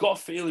for, I've got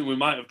a feeling we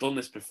might have done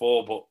this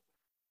before, but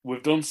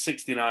we've done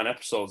 69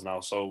 episodes now,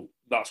 so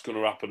that's going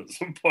to happen at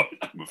some point,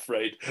 I'm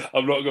afraid.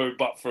 I'm not going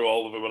back through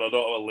all of them, and I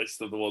don't have a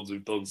list of the ones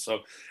we've done.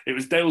 So it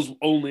was Dale's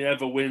only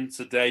ever win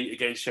to date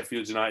against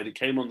Sheffield United. It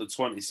came on the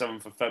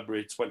 27th of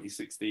February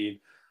 2016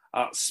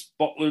 at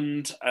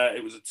Spotland.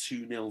 It was a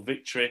 2-0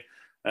 victory.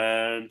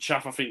 And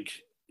Chaff, I think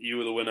you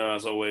were the winner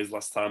as always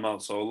last time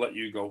out, so I'll let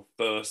you go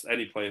first.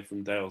 Any player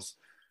from Dale's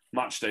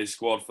matchday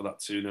squad for that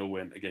 2-0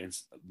 win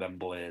against them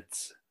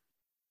Blades?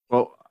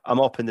 Well, I'm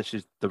hoping this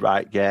is the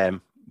right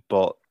game,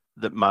 but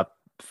my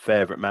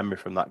favourite memory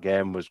from that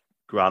game was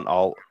Grant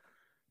Holt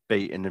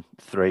beating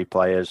 3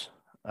 players,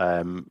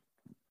 even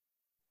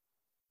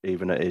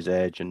at his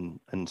age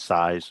and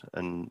size,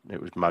 and it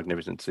was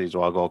magnificent to see.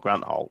 So I'll go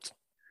Grant Holt.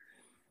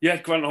 Yeah,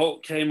 Grant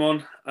Holt came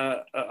on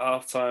at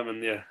half-time,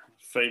 and yeah,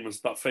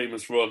 that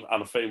famous run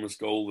and a famous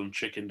goal and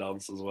chicken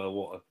dance as well.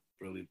 What a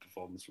brilliant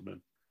performance from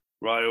him.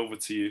 Right, over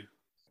to you.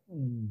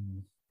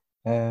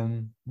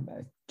 Jim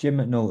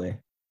McNulty.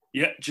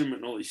 Yeah, Jim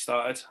McNulty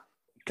started.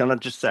 Can I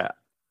just say,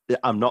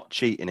 I'm not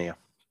cheating here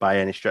by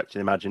any stretch of the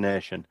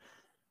imagination,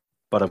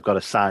 but I've got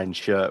a signed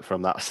shirt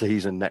from that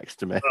season next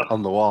to me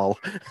on the wall.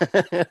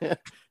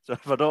 So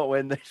if I don't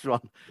win this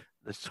one,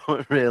 there's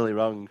something really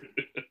wrong.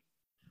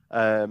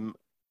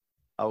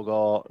 I'll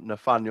go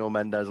Nathaniel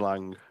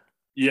Mendez-Lang.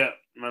 Yeah,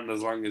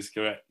 Mendez-Lang is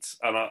correct.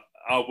 And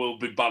I will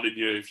be banning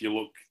you if you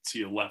look to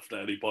your left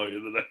at any point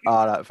in the day.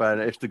 All right, fair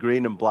enough. It's the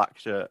green and black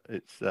shirt.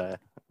 It's it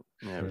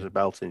was a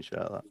belting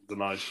shirt. That. It's a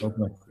nice I shirt.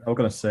 was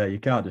going to say, you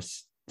can't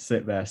just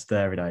sit there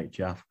staring at it,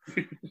 Jaff.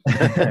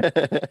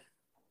 The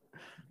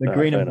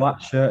green and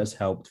black shirt has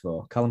helped,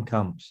 though. Callum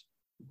Camps.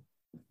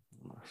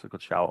 That's a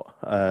good shout.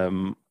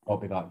 I'll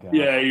be that guy.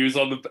 Yeah, he was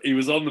on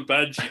the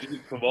bench. He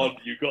didn't come on.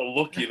 You got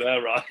lucky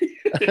there, right?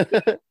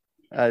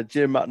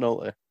 Jim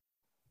McNulty.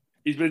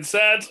 He's been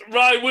said.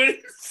 Right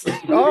wins.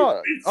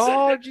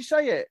 Did you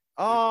say it?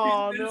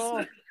 Oh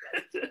no,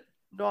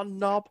 no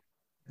knob.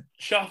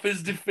 Chaff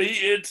is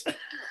defeated.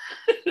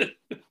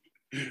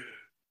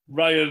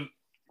 Ryan,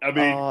 I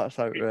mean, that's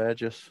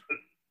outrageous.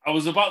 I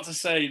was about to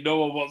say no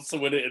one wants to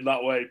win it in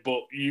that way,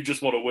 but you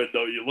just want to win,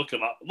 don't you? Look at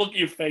that. Look at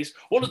your face.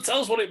 Tell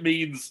us what it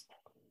means.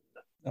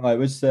 Oh, it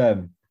was. I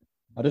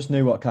just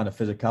knew what kind of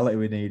physicality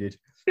we needed.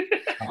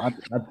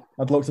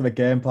 I'd looked at the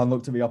game plan,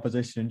 looked at the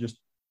opposition, and just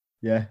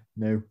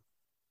knew.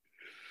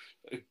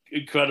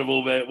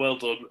 Incredible, mate. Well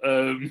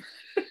done.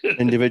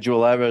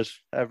 Individual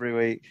errors every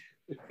week.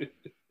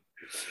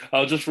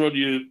 I'll just run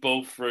you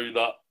both through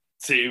that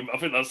team. I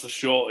think that's the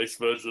shortest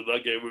version of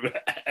that game we've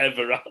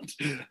ever had.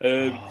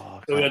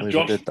 So we had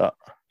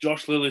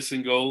Josh Lillis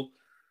in goal,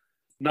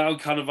 Niall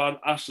Canavan,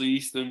 Ashley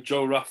Easton,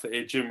 Joe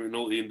Rafferty, Jim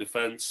McNulty in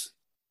defence.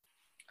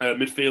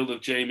 Midfield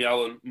of Jamie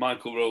Allen,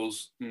 Michael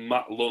Rose,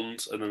 Matt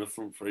Lund, and then the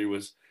front three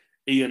was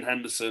Ian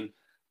Henderson,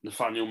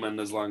 Nathaniel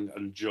Mendes-Lang,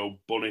 and Joe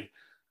Bunny.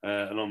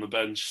 And on the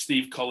bench,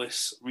 Steve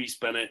Collis, Reece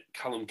Bennett,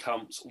 Callum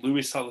Camps,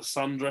 Luis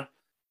Alessandra,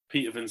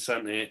 Peter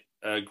Vincenti,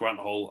 Grant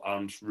Hall,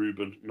 and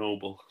Ruben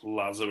Noble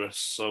Lazarus.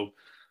 So,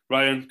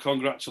 Ryan,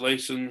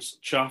 congratulations.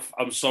 Chaff,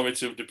 I'm sorry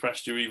to have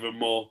depressed you even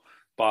more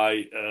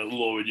by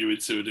luring you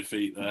into a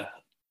defeat there.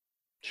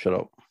 Shut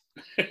up.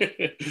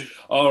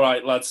 All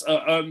right, lads.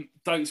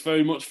 Thanks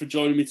very much for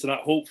joining me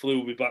tonight. Hopefully,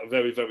 we'll be back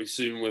very, very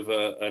soon with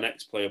an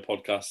ex-player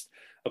podcast.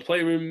 A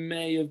player who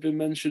may have been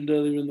mentioned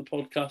earlier in the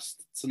podcast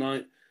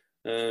tonight.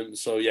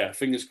 So, yeah,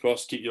 fingers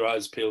crossed. Keep your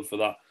eyes peeled for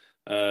that.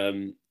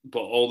 But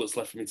all that's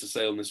left for me to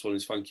say on this one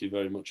is thank you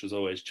very much, as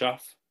always,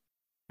 Chaff.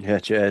 Yeah,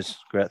 cheers.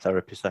 Great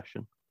therapy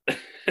session.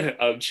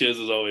 And cheers,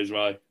 as always,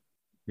 Rye.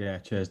 Yeah,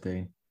 cheers,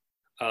 Dean.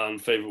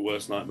 And favourite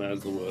worst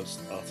nightmares, the worst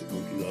Arctic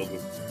Monkeys album.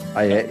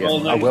 I hate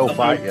you. I will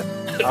fight you.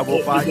 I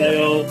will fight you.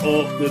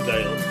 Off the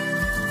Dale.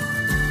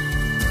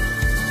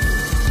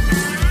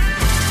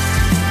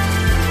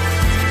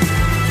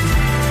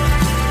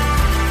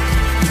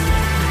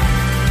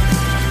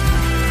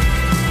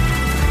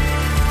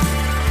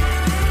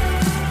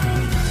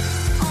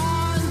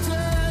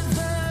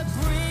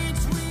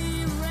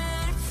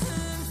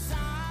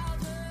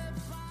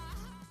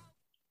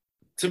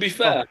 To be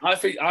fair, I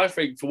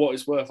think for what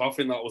it's worth, I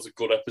think that was a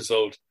good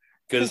episode.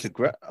 I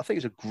think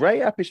it's a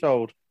great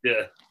episode.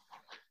 Yeah,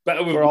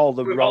 better for all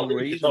the wrong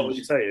reasons. Is that what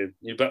you're saying?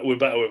 We're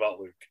better without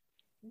Luke.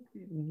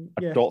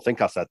 I don't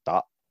think I said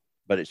that,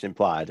 but it's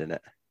implied in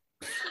it.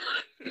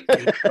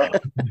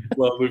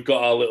 Well, we've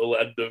got our little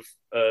end of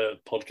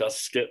podcast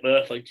skit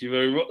there. Thank you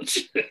very much.